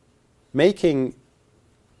making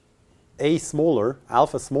A smaller,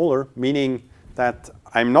 alpha smaller, meaning that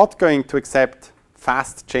I'm not going to accept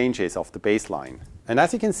fast changes of the baseline. And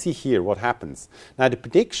as you can see here, what happens? Now the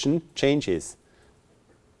prediction changes.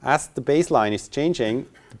 As the baseline is changing,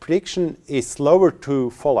 the prediction is slower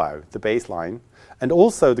to follow the baseline. And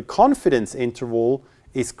also the confidence interval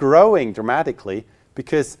is growing dramatically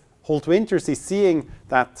because Holt-Winters is seeing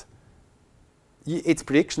that its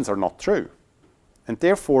predictions are not true. And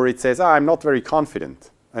therefore it says, I'm not very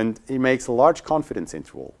confident. And it makes a large confidence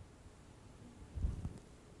interval,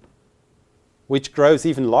 which grows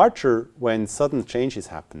even larger when sudden changes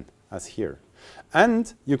happen, as here.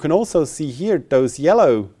 And you can also see here those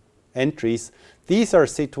yellow entries. These are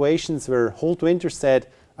situations where Holt-Winters said,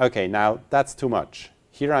 OK, now that's too much.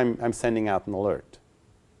 Here I'm sending out an alert.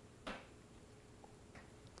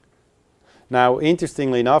 Now,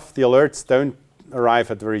 interestingly enough, the alerts don't arrive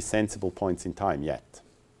at very sensible points in time yet.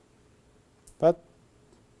 But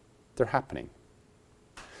they're happening.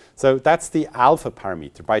 So that's the alpha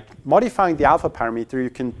parameter. By modifying the alpha parameter, you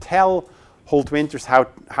can tell Holt-Winters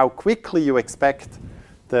how quickly you expect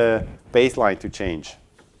the baseline to change.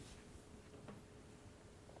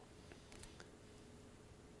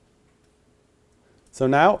 So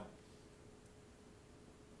now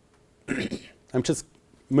I'm just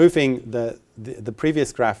moving the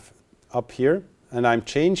previous graph up here, and I'm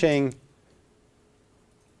changing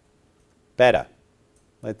beta.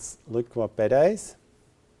 Let's look what beta is.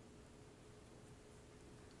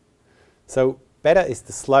 So beta is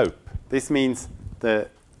the slope. This means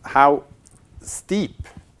how steep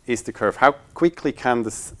is the curve. How quickly can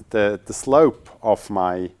the slope of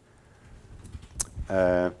my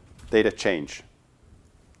data change?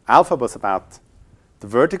 Alpha was about the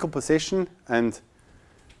vertical position, and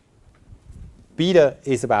beta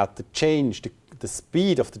is about the change, the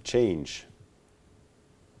speed of the change.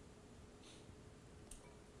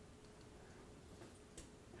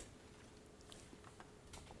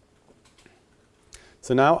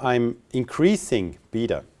 So now I'm increasing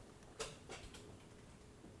beta.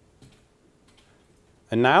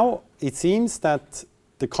 And now it seems that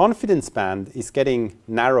the confidence band is getting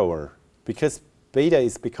narrower because beta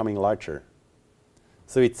is becoming larger.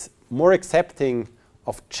 So it's more accepting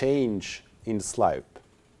of change in the slope.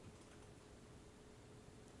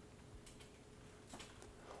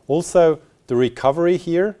 Also, the recovery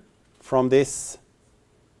here from this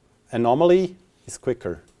anomaly is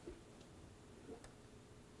quicker.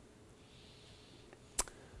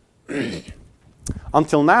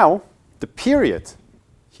 Until now, the period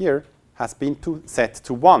here has been set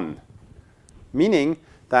to 1, meaning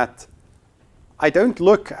that I don't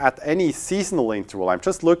look at any seasonal interval. I'm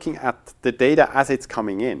just looking at the data as it's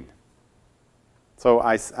coming in. So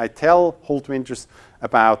I tell Holt-Winters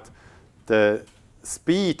about the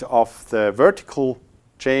speed of the vertical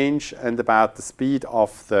change and about the speed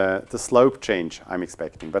of the slope change I'm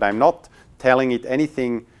expecting. But I'm not telling it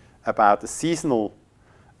anything about the seasonal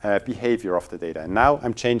behavior of the data. And now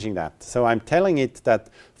I'm changing that. So I'm telling it that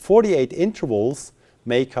 48 intervals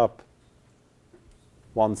make up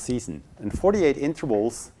one season. And 48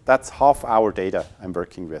 intervals, that's half-hour data I'm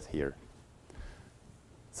working with here.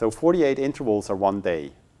 So 48 intervals are 1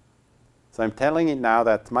 day. So I'm telling it now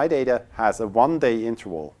that my data has a 1-day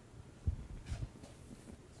interval.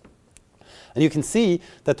 And you can see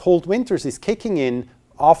that Holt-Winters is kicking in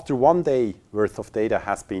after 1 day worth of data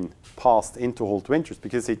has been passed into Holt-Winters,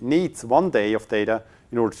 because it needs 1 day of data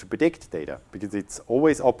in order to predict data, because it's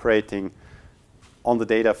always operating on the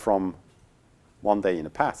data from 1 day in the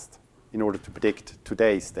past in order to predict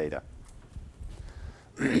today's data.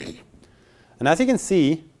 And as you can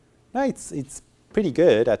see, now it's pretty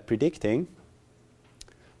good at predicting,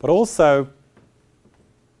 but also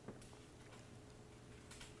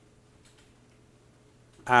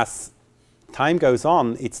as time goes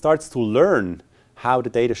on, it starts to learn how the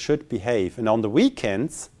data should behave. And on the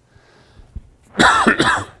weekends,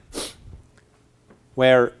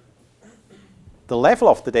 where the level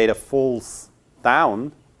of the data falls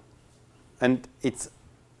down, and it's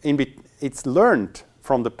learned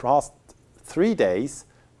from the past 3 days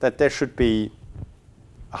that there should be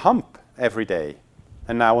a hump every day.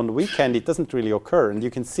 And now on the weekend, it doesn't really occur. And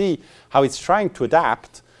you can see how it's trying to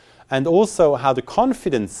adapt, and also how the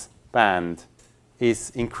confidence band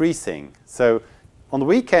is increasing. So on the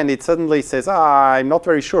weekend, it suddenly says, I'm not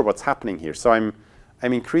very sure what's happening here. So I'm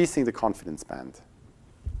increasing the confidence band.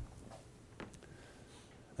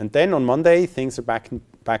 And then on Monday, things are back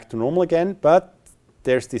to normal again, but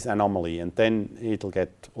there's this anomaly, and then it'll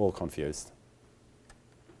get all confused.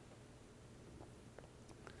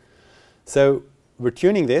 So we're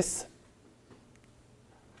tuning this.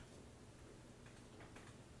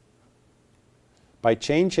 By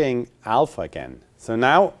changing alpha again. So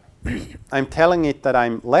now I'm telling it that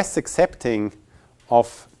I'm less accepting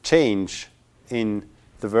of change in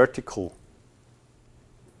the vertical.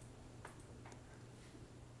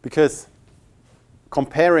 Because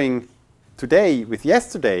comparing today with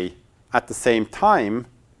yesterday at the same time,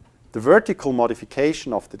 the vertical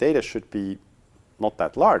modification of the data should be not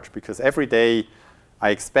that large, because every day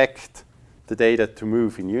I expect the data to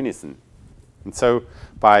move in unison. And so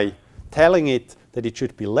by telling it that it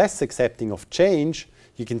should be less accepting of change,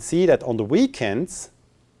 you can see that on the weekends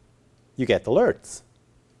you get alerts,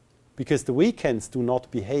 because the weekends do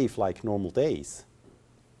not behave like normal days.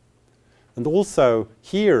 And also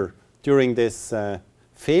here, during this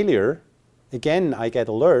failure, again I get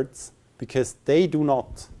alerts because they do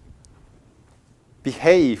not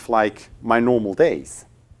behave like my normal days.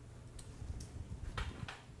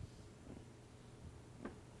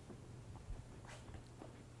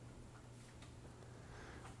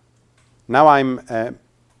 Now I'm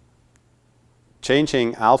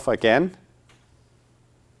changing alpha again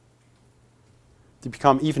to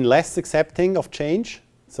become even less accepting of change.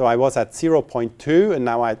 So I was at 0.2, and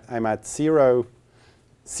now I'm at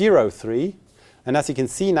 0.03. And as you can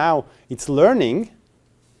see now, it's learning.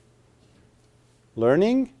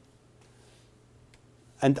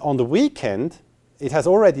 And on the weekend, it has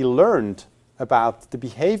already learned about the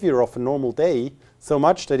behavior of a normal day so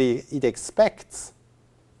much that it expects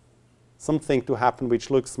something to happen which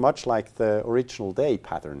looks much like the original day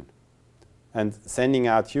pattern, and sending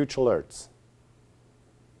out huge alerts.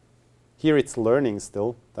 Here it's learning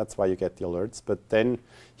still, that's why you get the alerts, but then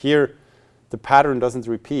here the pattern doesn't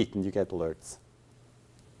repeat and you get alerts.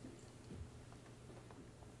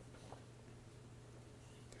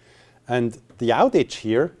 And the outage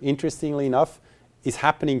here, interestingly enough, is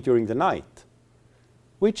happening during the night,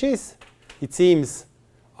 which is, it seems,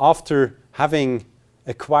 after having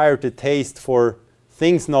acquired a taste for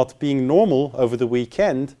things not being normal over the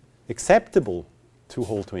weekend, acceptable to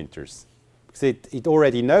Holt-Winters. Because it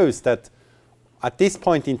already knows that at this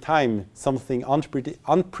point in time, something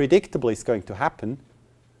unpredictable is going to happen.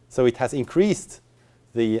 So it has increased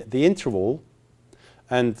the interval.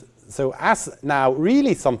 And so as now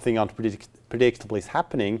really something unpredictable is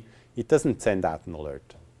happening, it doesn't send out an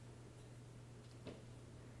alert.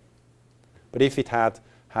 But if it had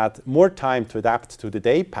more time to adapt to the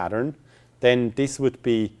day pattern, then this would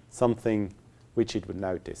be something which it would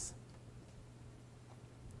notice.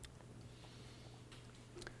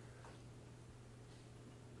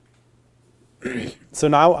 So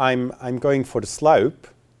now I'm going for the slope.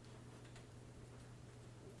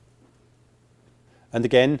 And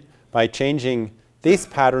again, by changing this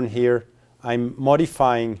pattern here, I'm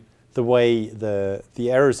modifying the way the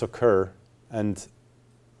errors occur. And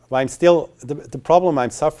I'm still, the problem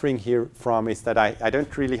I'm suffering here from is that I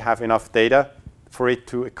don't really have enough data for it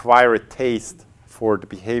to acquire a taste for the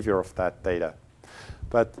behavior of that data.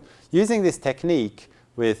 But using this technique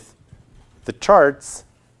with the charts,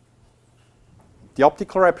 the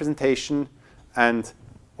optical representation, and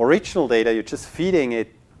original data, you're just feeding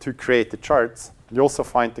it to create the charts. You also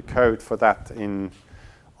find the code for that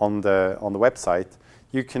on the website.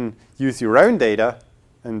 You can use your own data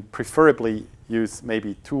and preferably use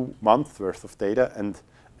maybe 2 months worth of data and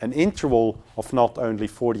an interval of not only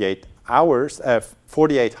 48 hours,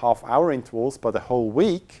 48 half-hour intervals, but a whole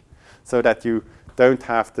week, so that you don't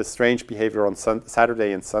have the strange behavior on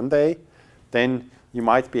Saturday and Sunday. Then you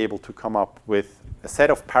might be able to come up with a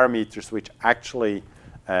set of parameters which actually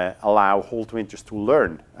allow Holt-Winters to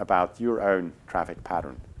learn about your own traffic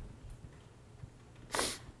pattern.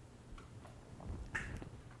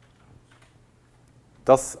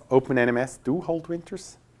 Does OpenNMS do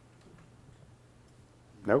Holt-Winters?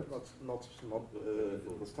 No? Not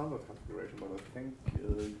in the standard configuration, but I think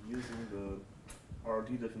using the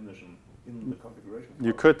RRD definition in the configuration,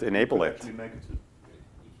 you could enable it. Actually make it to.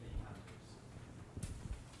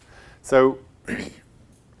 So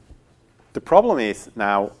the problem is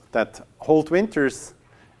now that Holt-Winters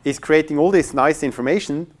is creating all this nice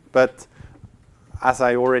information, but as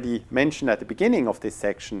I already mentioned at the beginning of this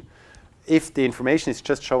section, if the information is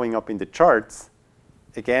just showing up in the charts,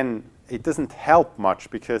 again, it doesn't help much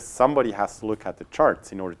because somebody has to look at the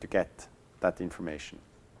charts in order to get that information.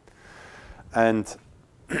 And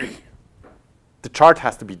the chart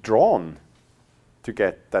has to be drawn to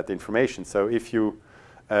get that information. So if you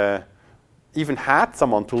even had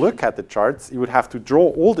someone to look at the charts, you would have to draw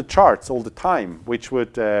all the charts all the time, which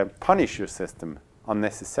would punish your system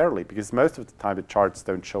unnecessarily, because most of the time the charts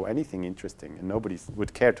don't show anything interesting and nobody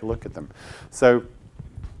would care to look at them. So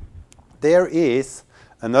there is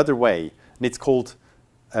another way, and it's called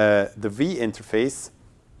the V interface.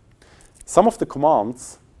 Some of the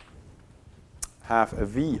commands have a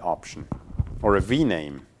V option or a V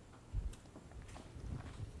name.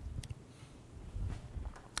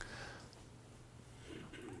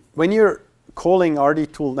 When you're calling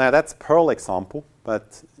RRDtool, now that's Perl example,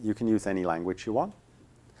 but you can use any language you want.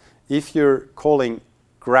 If you're calling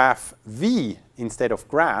graph V instead of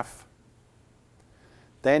graph,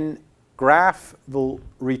 then graph will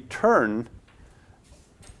return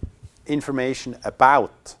information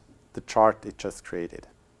about the chart it just created.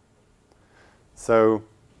 So,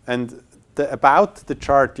 and about the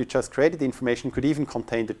chart you just created information could even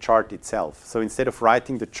contain the chart itself. So instead of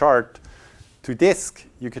writing the chart to disk,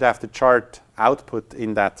 you could have the chart output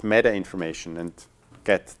in that meta information and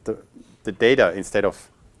get the data instead of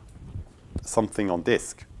something on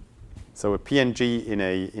disk. So a PNG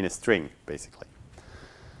in a string, basically.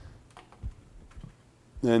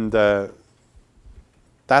 And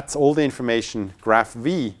that's all the information graph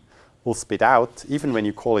V will spit out, even when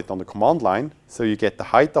you call it on the command line. So you get the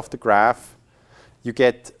height of the graph, you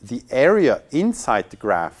get the area inside the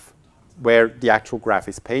graph where the actual graph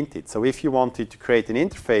is painted. So if you wanted to create an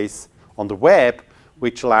interface on the web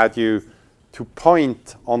which allowed you to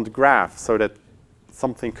point on the graph so that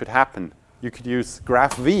something could happen, you could use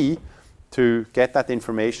graph V to get that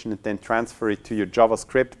information and then transfer it to your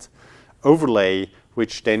JavaScript overlay,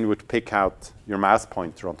 which then would pick out your mouse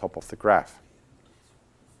pointer on top of the graph.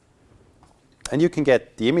 And you can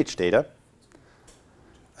get the image data,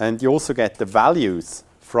 and you also get the values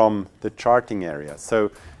from the charting area.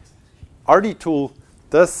 So RRDtool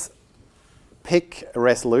does pick a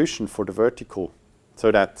resolution for the vertical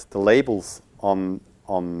so that the labels on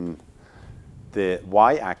the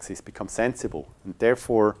y-axis become sensible. And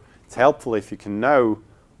therefore, it's helpful if you can know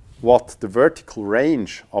what the vertical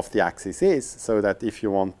range of the axis is, so that if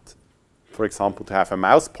you want, for example, to have a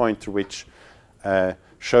mouse pointer which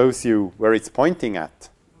shows you where it's pointing at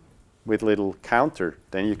with little counter,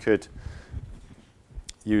 then you could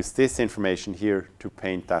use this information here to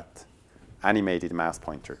paint that animated mouse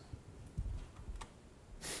pointer.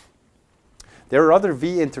 There are other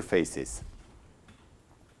V interfaces,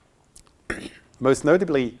 most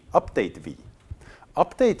notably update V.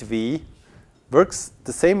 Update V works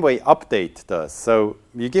the same way update does. So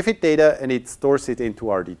you give it data and it stores it into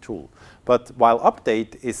RRD Tool. But while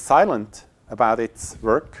update is silent about its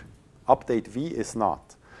work, update V is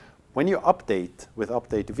not. When you update with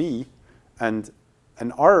update V and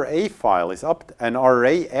an RRA file is an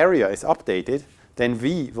RRA area is updated, then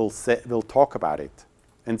V will talk about it.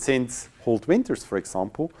 And since Holt Winters, for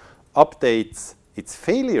example, updates its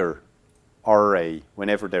failure RRA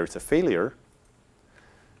whenever there's a failure,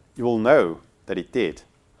 you will know that it did.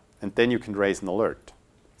 And then you can raise an alert.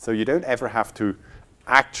 So you don't ever have to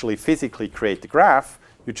actually physically create the graph.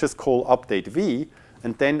 You just call update V,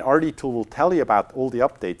 and then RRD Tool will tell you about all the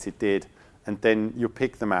updates it did, and then you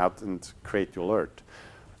pick them out and create your alert.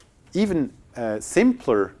 Even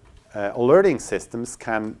simpler alerting systems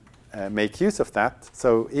can make use of that.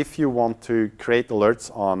 So if you want to create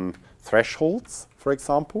alerts on thresholds, for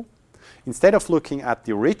example, instead of looking at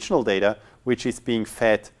the original data, which is being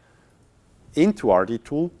fed into RRD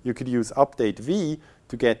Tool, you could use update V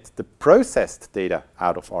to get the processed data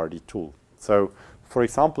out of RRD Tool. So, for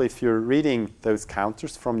example, if you're reading those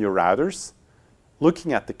counters from your routers,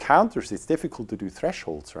 looking at the counters, it's difficult to do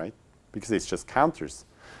thresholds, right? Because it's just counters.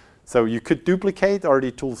 So you could duplicate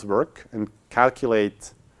RRD Tool's work and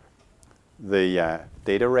calculate the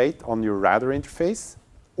data rate on your router interface,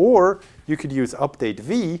 or you could use update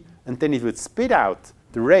V, and then it would spit out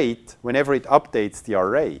the rate whenever it updates the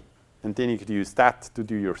RRA. And then you could use that to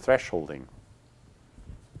do your thresholding.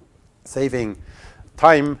 Saving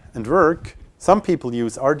time and work, some people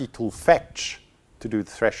use RRD Tool fetch to do the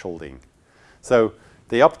thresholding. So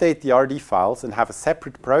they update the RRD files and have a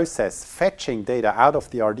separate process fetching data out of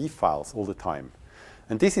the RRD files all the time.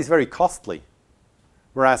 And this is very costly.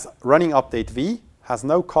 Whereas running update V has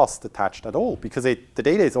no cost attached at all because the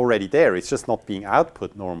data is already there. It's just not being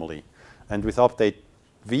output normally. And with update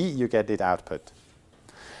V, you get it output.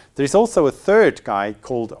 There's also a third guide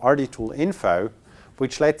called RRD Tool Info,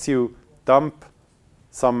 which lets you dump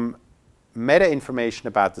some meta information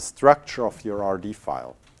about the structure of your RRD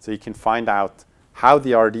file. So you can find out how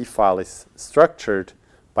the RRD file is structured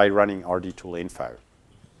by running RRD Tool Info.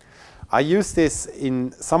 I use this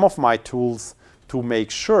in some of my tools to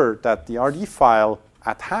make sure that the RRD file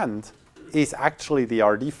at hand is actually the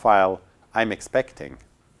RRD file I'm expecting.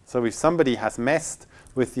 So if somebody has messed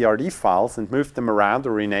with the RRD files and moved them around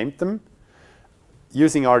or renamed them,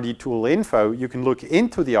 using RRD Tool Info, you can look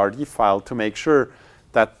into the RRD file to make sure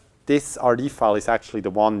that this RRD file is actually the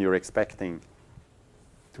one you're expecting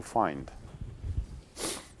to find.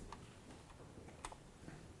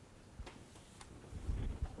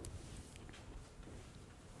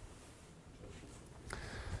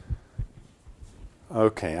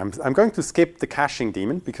 Okay, I'm going to skip the caching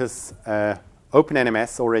daemon because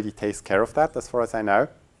OpenNMS already takes care of that as far as I know.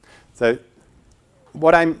 So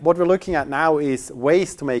what we're looking at now is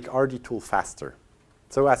ways to make RRD Tool faster.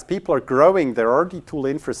 So as people are growing their RRD Tool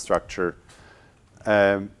infrastructure,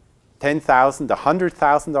 10,000,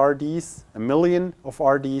 100,000 RDs, a million of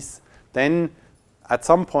RDs, then at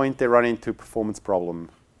some point they run into a performance problem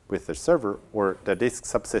with their server or their disk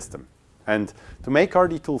subsystem. And to make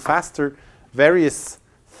RRD Tool faster, various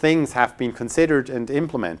things have been considered and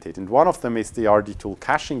implemented. And one of them is the RRD Tool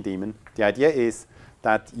caching daemon. The idea is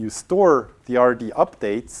that you store the RRD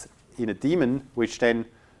updates in a daemon, which then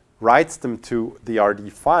writes them to the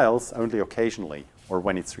RRD files only occasionally or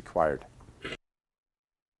when it's required.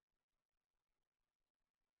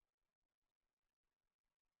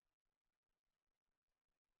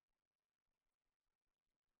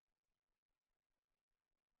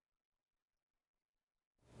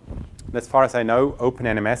 As far as I know,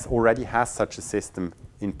 OpenNMS already has such a system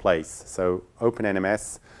in place. So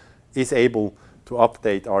OpenNMS is able to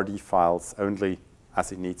update RRD files only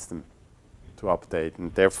as it needs them to update,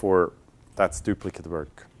 and therefore that's duplicate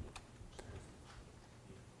work.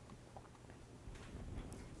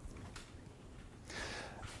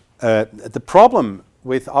 The problem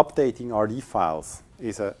with updating RRD files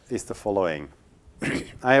is the following.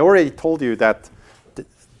 I already told you that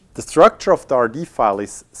the structure of the RRD file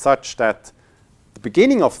is such that the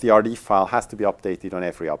beginning of the RRD file has to be updated on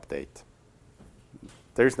every update.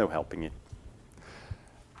 There's no helping it.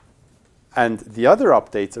 And the other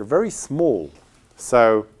updates are very small.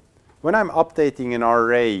 So when I'm updating an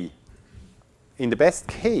array, in the best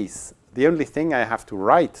case, the only thing I have to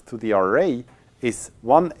write to the array is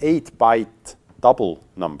one 8-byte double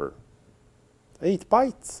number. 8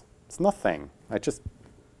 bytes, it's nothing. I just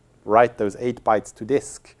write those 8 bytes to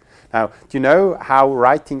disk. Now, do you know how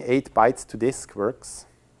writing 8 bytes to disk works?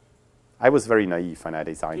 I was very naive when I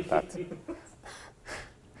designed that.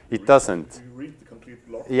 It doesn't. You read the complete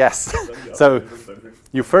block. Yes. So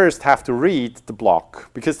you first have to read the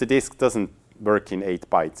block, because the disk doesn't work in 8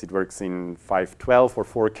 bytes. It works in 512 or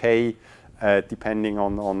 4K, depending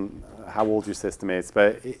on how old your system is.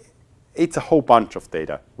 But it's a whole bunch of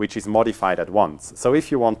data, which is modified at once. So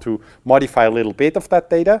if you want to modify a little bit of that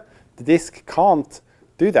data, the disk can't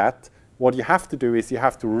do that. What you have to do is you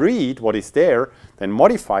have to read what is there, then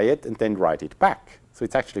modify it, and then write it back. So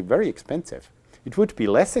it's actually very expensive. It would be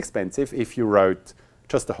less expensive if you wrote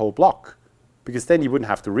just the whole block, because then you wouldn't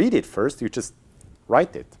have to read it first, you just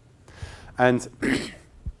write it. And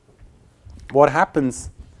what happens,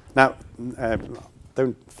 now,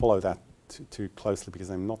 don't follow that too closely because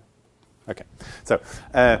I'm not, okay. So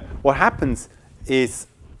what happens is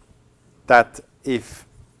that if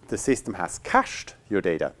the system has cached your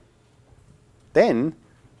data, then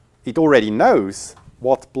it already knows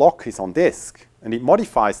what block is on disk, and it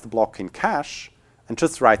modifies the block in cache and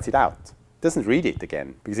just writes it out. It doesn't read it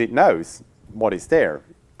again because it knows what is there,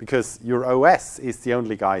 because your OS is the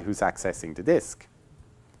only guy who's accessing the disk.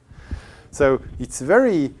 So it's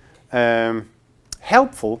very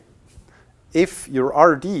helpful if your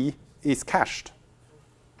RRD is cached.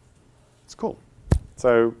 It's cool.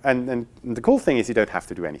 So, and the cool thing is you don't have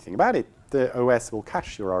to do anything about it. The OS will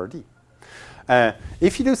cache your RRD.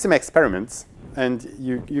 If you do some experiments and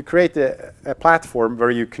you create a platform where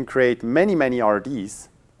you can create many, many RDs,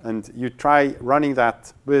 and you try running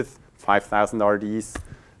that with 5,000 RDs,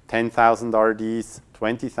 10,000 RDs,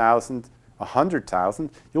 20,000, 100,000,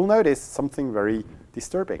 you'll notice something very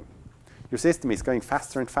disturbing. Your system is going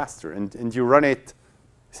faster and faster, and you run it,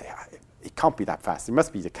 you say, it can't be that fast. It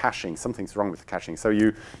must be the caching. Something's wrong with the caching. So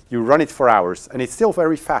you run it for hours, and it's still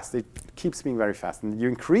very fast. It keeps being very fast. And you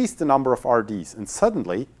increase the number of RDs, and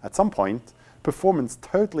suddenly, at some point, performance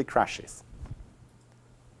totally crashes.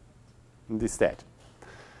 And it's dead.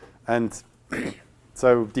 And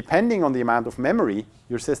so depending on the amount of memory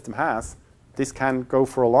your system has, this can go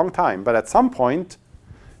for a long time. But at some point,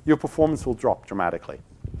 your performance will drop dramatically.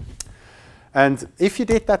 And if you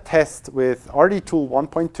did that test with RRDtool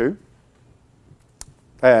 1.2,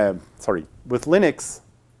 with Linux,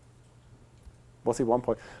 was it 1.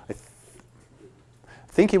 I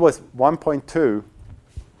think it was 1.2.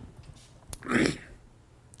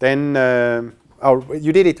 Then,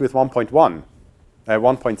 you did it with 1.1,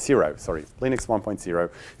 1.0, sorry, Linux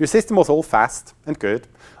 1.0. Your system was all fast and good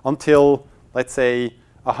until, let's say,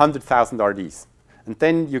 100,000 RDs. And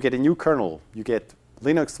then you get a new kernel. You get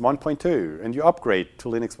Linux 1.2, and you upgrade to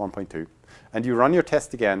Linux 1.2. And you run your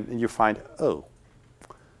test again, and you find, oh,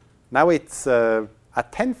 now it's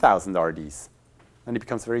at 10,000 RDs, and it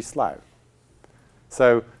becomes very slow.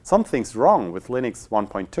 So something's wrong with Linux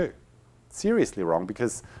 1.2. Seriously wrong,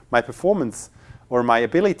 because my performance or my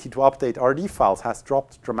ability to update RD files has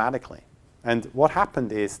dropped dramatically. And what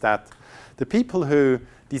happened is that the people who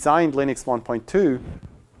designed Linux 1.2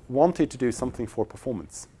 wanted to do something for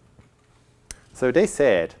performance. So they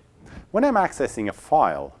said, when I'm accessing a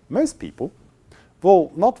file, most people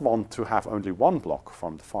will not want to have only one block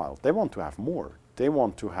from the file. They want to have more. They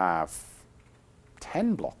want to have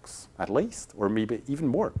 10 blocks at least, or maybe even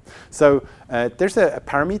more. So there's a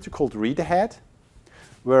parameter called read ahead,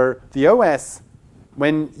 where the OS,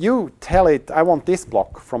 when you tell it, I want this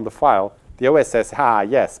block from the file, the OS says,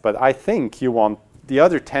 yes, but I think you want the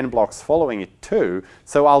other 10 blocks following it too,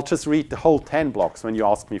 so I'll just read the whole 10 blocks when you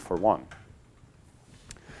ask me for one.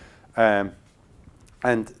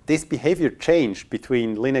 And this behavior changed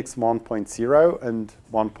between Linux 1.0 and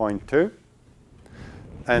 1.2.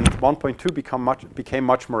 And 1.2 became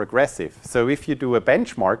much more aggressive. So if you do a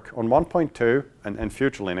benchmark on 1.2 and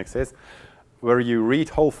future Linuxes, where you read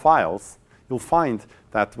whole files, you'll find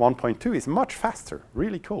that 1.2 is much faster,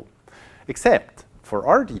 really cool. Except for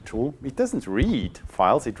RRDtool, it doesn't read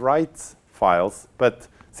files, it writes files. But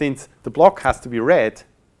since the block has to be read,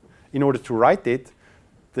 in order to write it,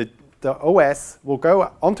 the OS will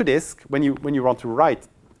go onto disk when you want to write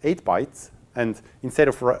 8 bytes, and instead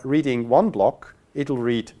of reading one block, it'll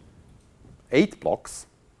read 8 blocks.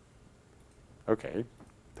 Okay,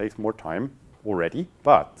 takes more time already,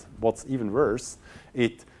 but what's even worse,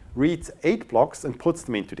 it reads 8 blocks and puts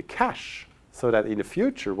them into the cache, so that in the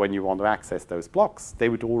future, when you want to access those blocks, they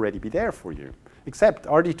would already be there for you. Except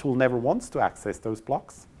RRDtool never wants to access those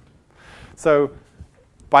blocks. So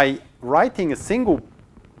by writing a single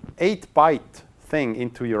 8-byte thing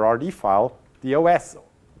into your RD file, the OS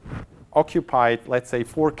occupied, let's say,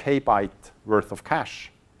 4 KB worth of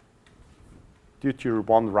cache due to your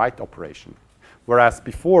one write operation. whereas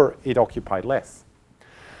before it occupied less.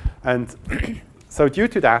 And so due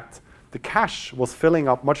to that, the cache was filling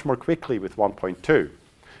up much more quickly with 1.2,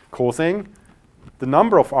 causing the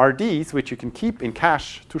number of RDs which you can keep in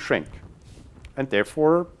cache to shrink. And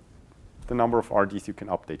therefore, the number of RDs you can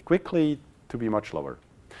update quickly to be much lower.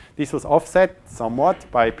 This was offset somewhat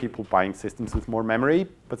by people buying systems with more memory,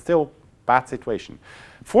 but still bad situation.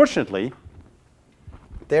 Fortunately,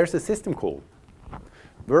 there's a system call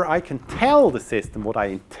where I can tell the system what I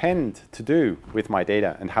intend to do with my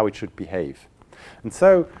data and how it should behave. And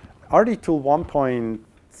so RRDtool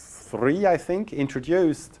 1.3, I think,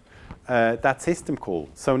 introduced that system call.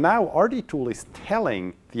 So now RRDtool is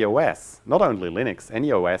telling the OS, not only Linux,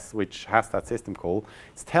 any OS which has that system call,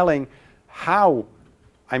 it's telling how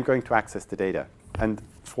I'm going to access the data. And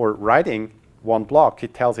for writing one block,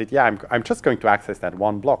 it tells it, yeah, I'm just going to access that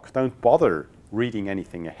one block. Don't bother reading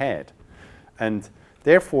anything ahead. And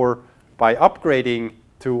therefore, by upgrading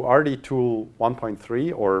to RRDtool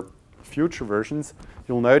 1.3 or future versions,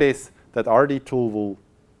 you'll notice that RRDtool will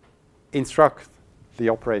instruct the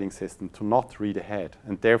operating system to not read ahead,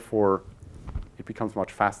 and therefore it becomes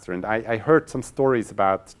much faster. And I heard some stories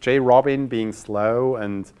about JRobin being slow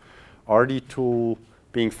and RRDtool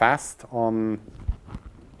being fast on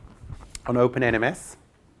OpenNMS.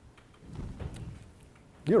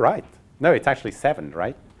 You're right. No, it's actually 7,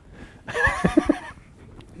 right?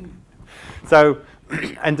 So,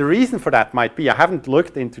 and the reason for that might be, I haven't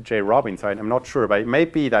looked into JRobin, so I'm not sure, but it may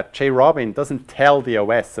be that JRobin doesn't tell the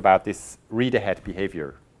OS about this read-ahead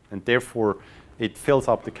behavior, and therefore it fills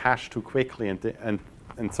up the cache too quickly and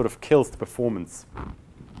sort of kills the performance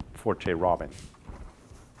for JRobin.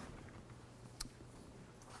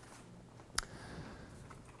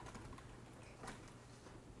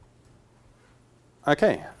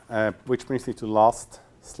 Okay, which brings me to the last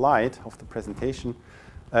slide of the presentation.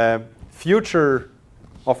 Future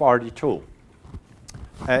of RRDtool.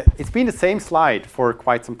 It's been the same slide for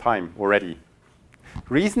quite some time already.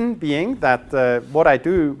 Reason being that what I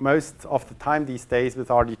do most of the time these days with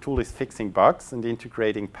RRDtool is fixing bugs and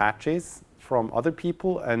integrating patches from other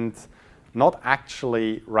people and not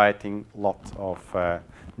actually writing lots of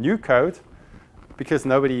new code because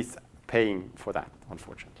nobody's paying for that,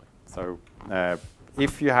 unfortunately. So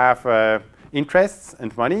if you have interests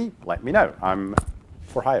and money, let me know. I'm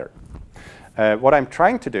for hire. What I'm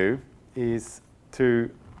trying to do is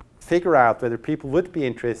to figure out whether people would be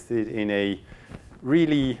interested in a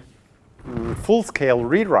really full-scale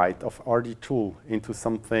rewrite of RRDtool into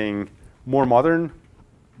something more modern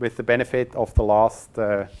with the benefit of the last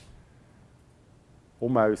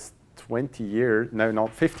almost 20 years, no,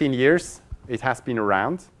 not 15 years, it has been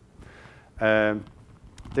around.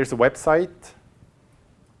 There's a website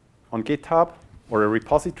on GitHub or a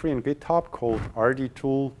repository on GitHub called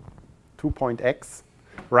RRDtool 2.x,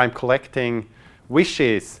 where I'm collecting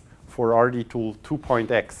wishes for RRDtool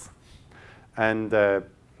 2.x. And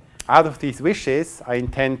out of these wishes, I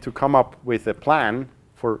intend to come up with a plan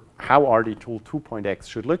for how RRDtool 2.x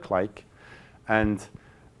should look like and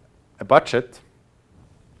a budget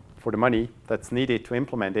for the money that's needed to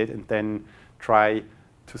implement it, and then try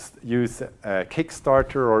to use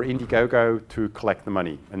Kickstarter or Indiegogo to collect the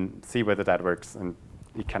money and see whether that works and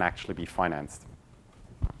it can actually be financed.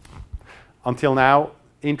 Until now,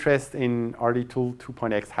 interest in RRDtool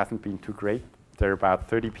 2.x hasn't been too great. There are about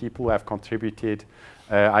 30 people who have contributed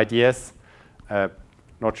ideas.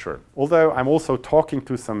 Not sure. Although I'm also talking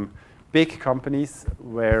to some big companies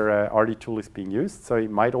where RRDtool is being used, so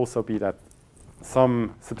it might also be that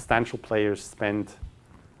some substantial players spend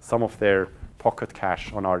some of their pocket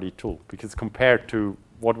cash on RRDtool, because compared to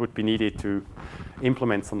what would be needed to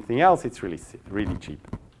implement something else, it's really cheap.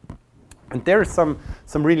 And there are some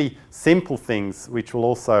really simple things which will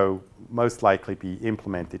also most likely be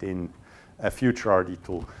implemented in a future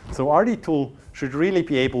RRDtool. So RRDtool should really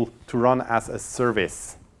be able to run as a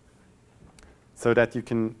service, so that you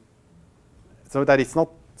can, so that it's not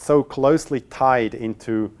so closely tied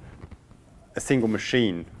into a single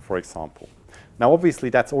machine, for example. Now, obviously,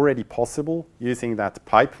 that's already possible using that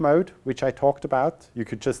pipe mode, which I talked about. You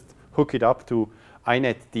could just hook it up to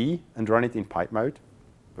inetd and run it in pipe mode.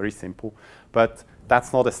 Very simple. But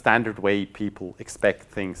that's not a standard way people expect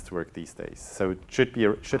things to work these days. So it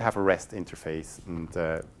should have a REST interface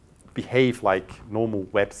and behave like normal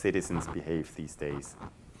web citizens behave these days.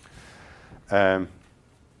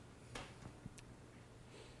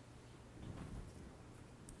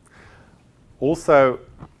 Also,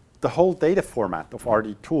 the whole data format of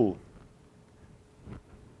RRDtool,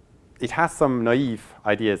 it has some naive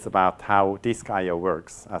ideas about how disk I/O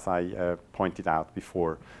works, as I pointed out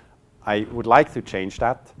before. I would like to change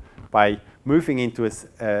that by moving into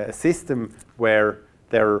a system where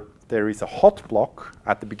there is a hot block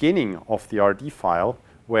at the beginning of the RD file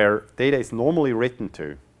where data is normally written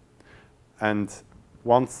to. And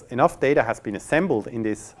once enough data has been assembled in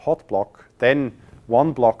this hot block, then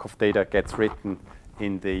one block of data gets written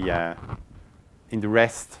in the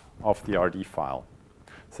rest of the RD file,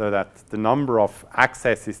 so that the number of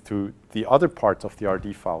accesses to the other parts of the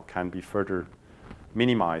RD file can be further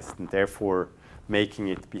minimized, and therefore making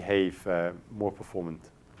it behave more performant.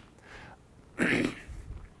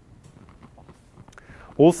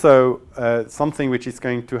 Also, something which is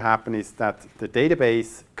going to happen is that the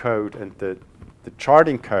database code and the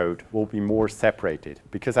charting code will be more separated,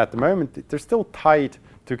 because at the moment they're still tied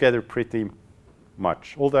together pretty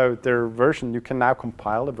much. Although their version, you can now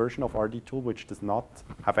compile a version of RRDtool which does not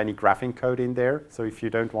have any graphing code in there. So if you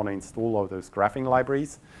don't want to install all those graphing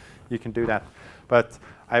libraries, you can do that. But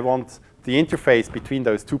I want the interface between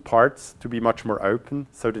those two parts to be much more open,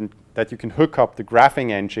 so that you can hook up the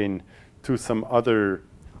graphing engine to some other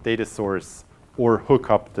data source, or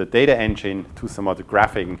hook up the data engine to some other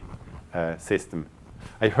graphing system.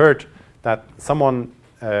 I heard that someone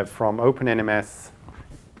from OpenNMS,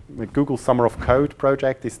 the Google Summer of Code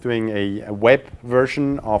project, is doing a web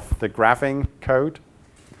version of the graphing code,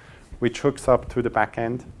 which hooks up to the back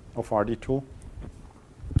end of RRDtool.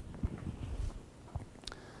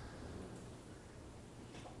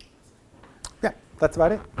 Yeah, that's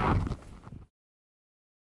about it.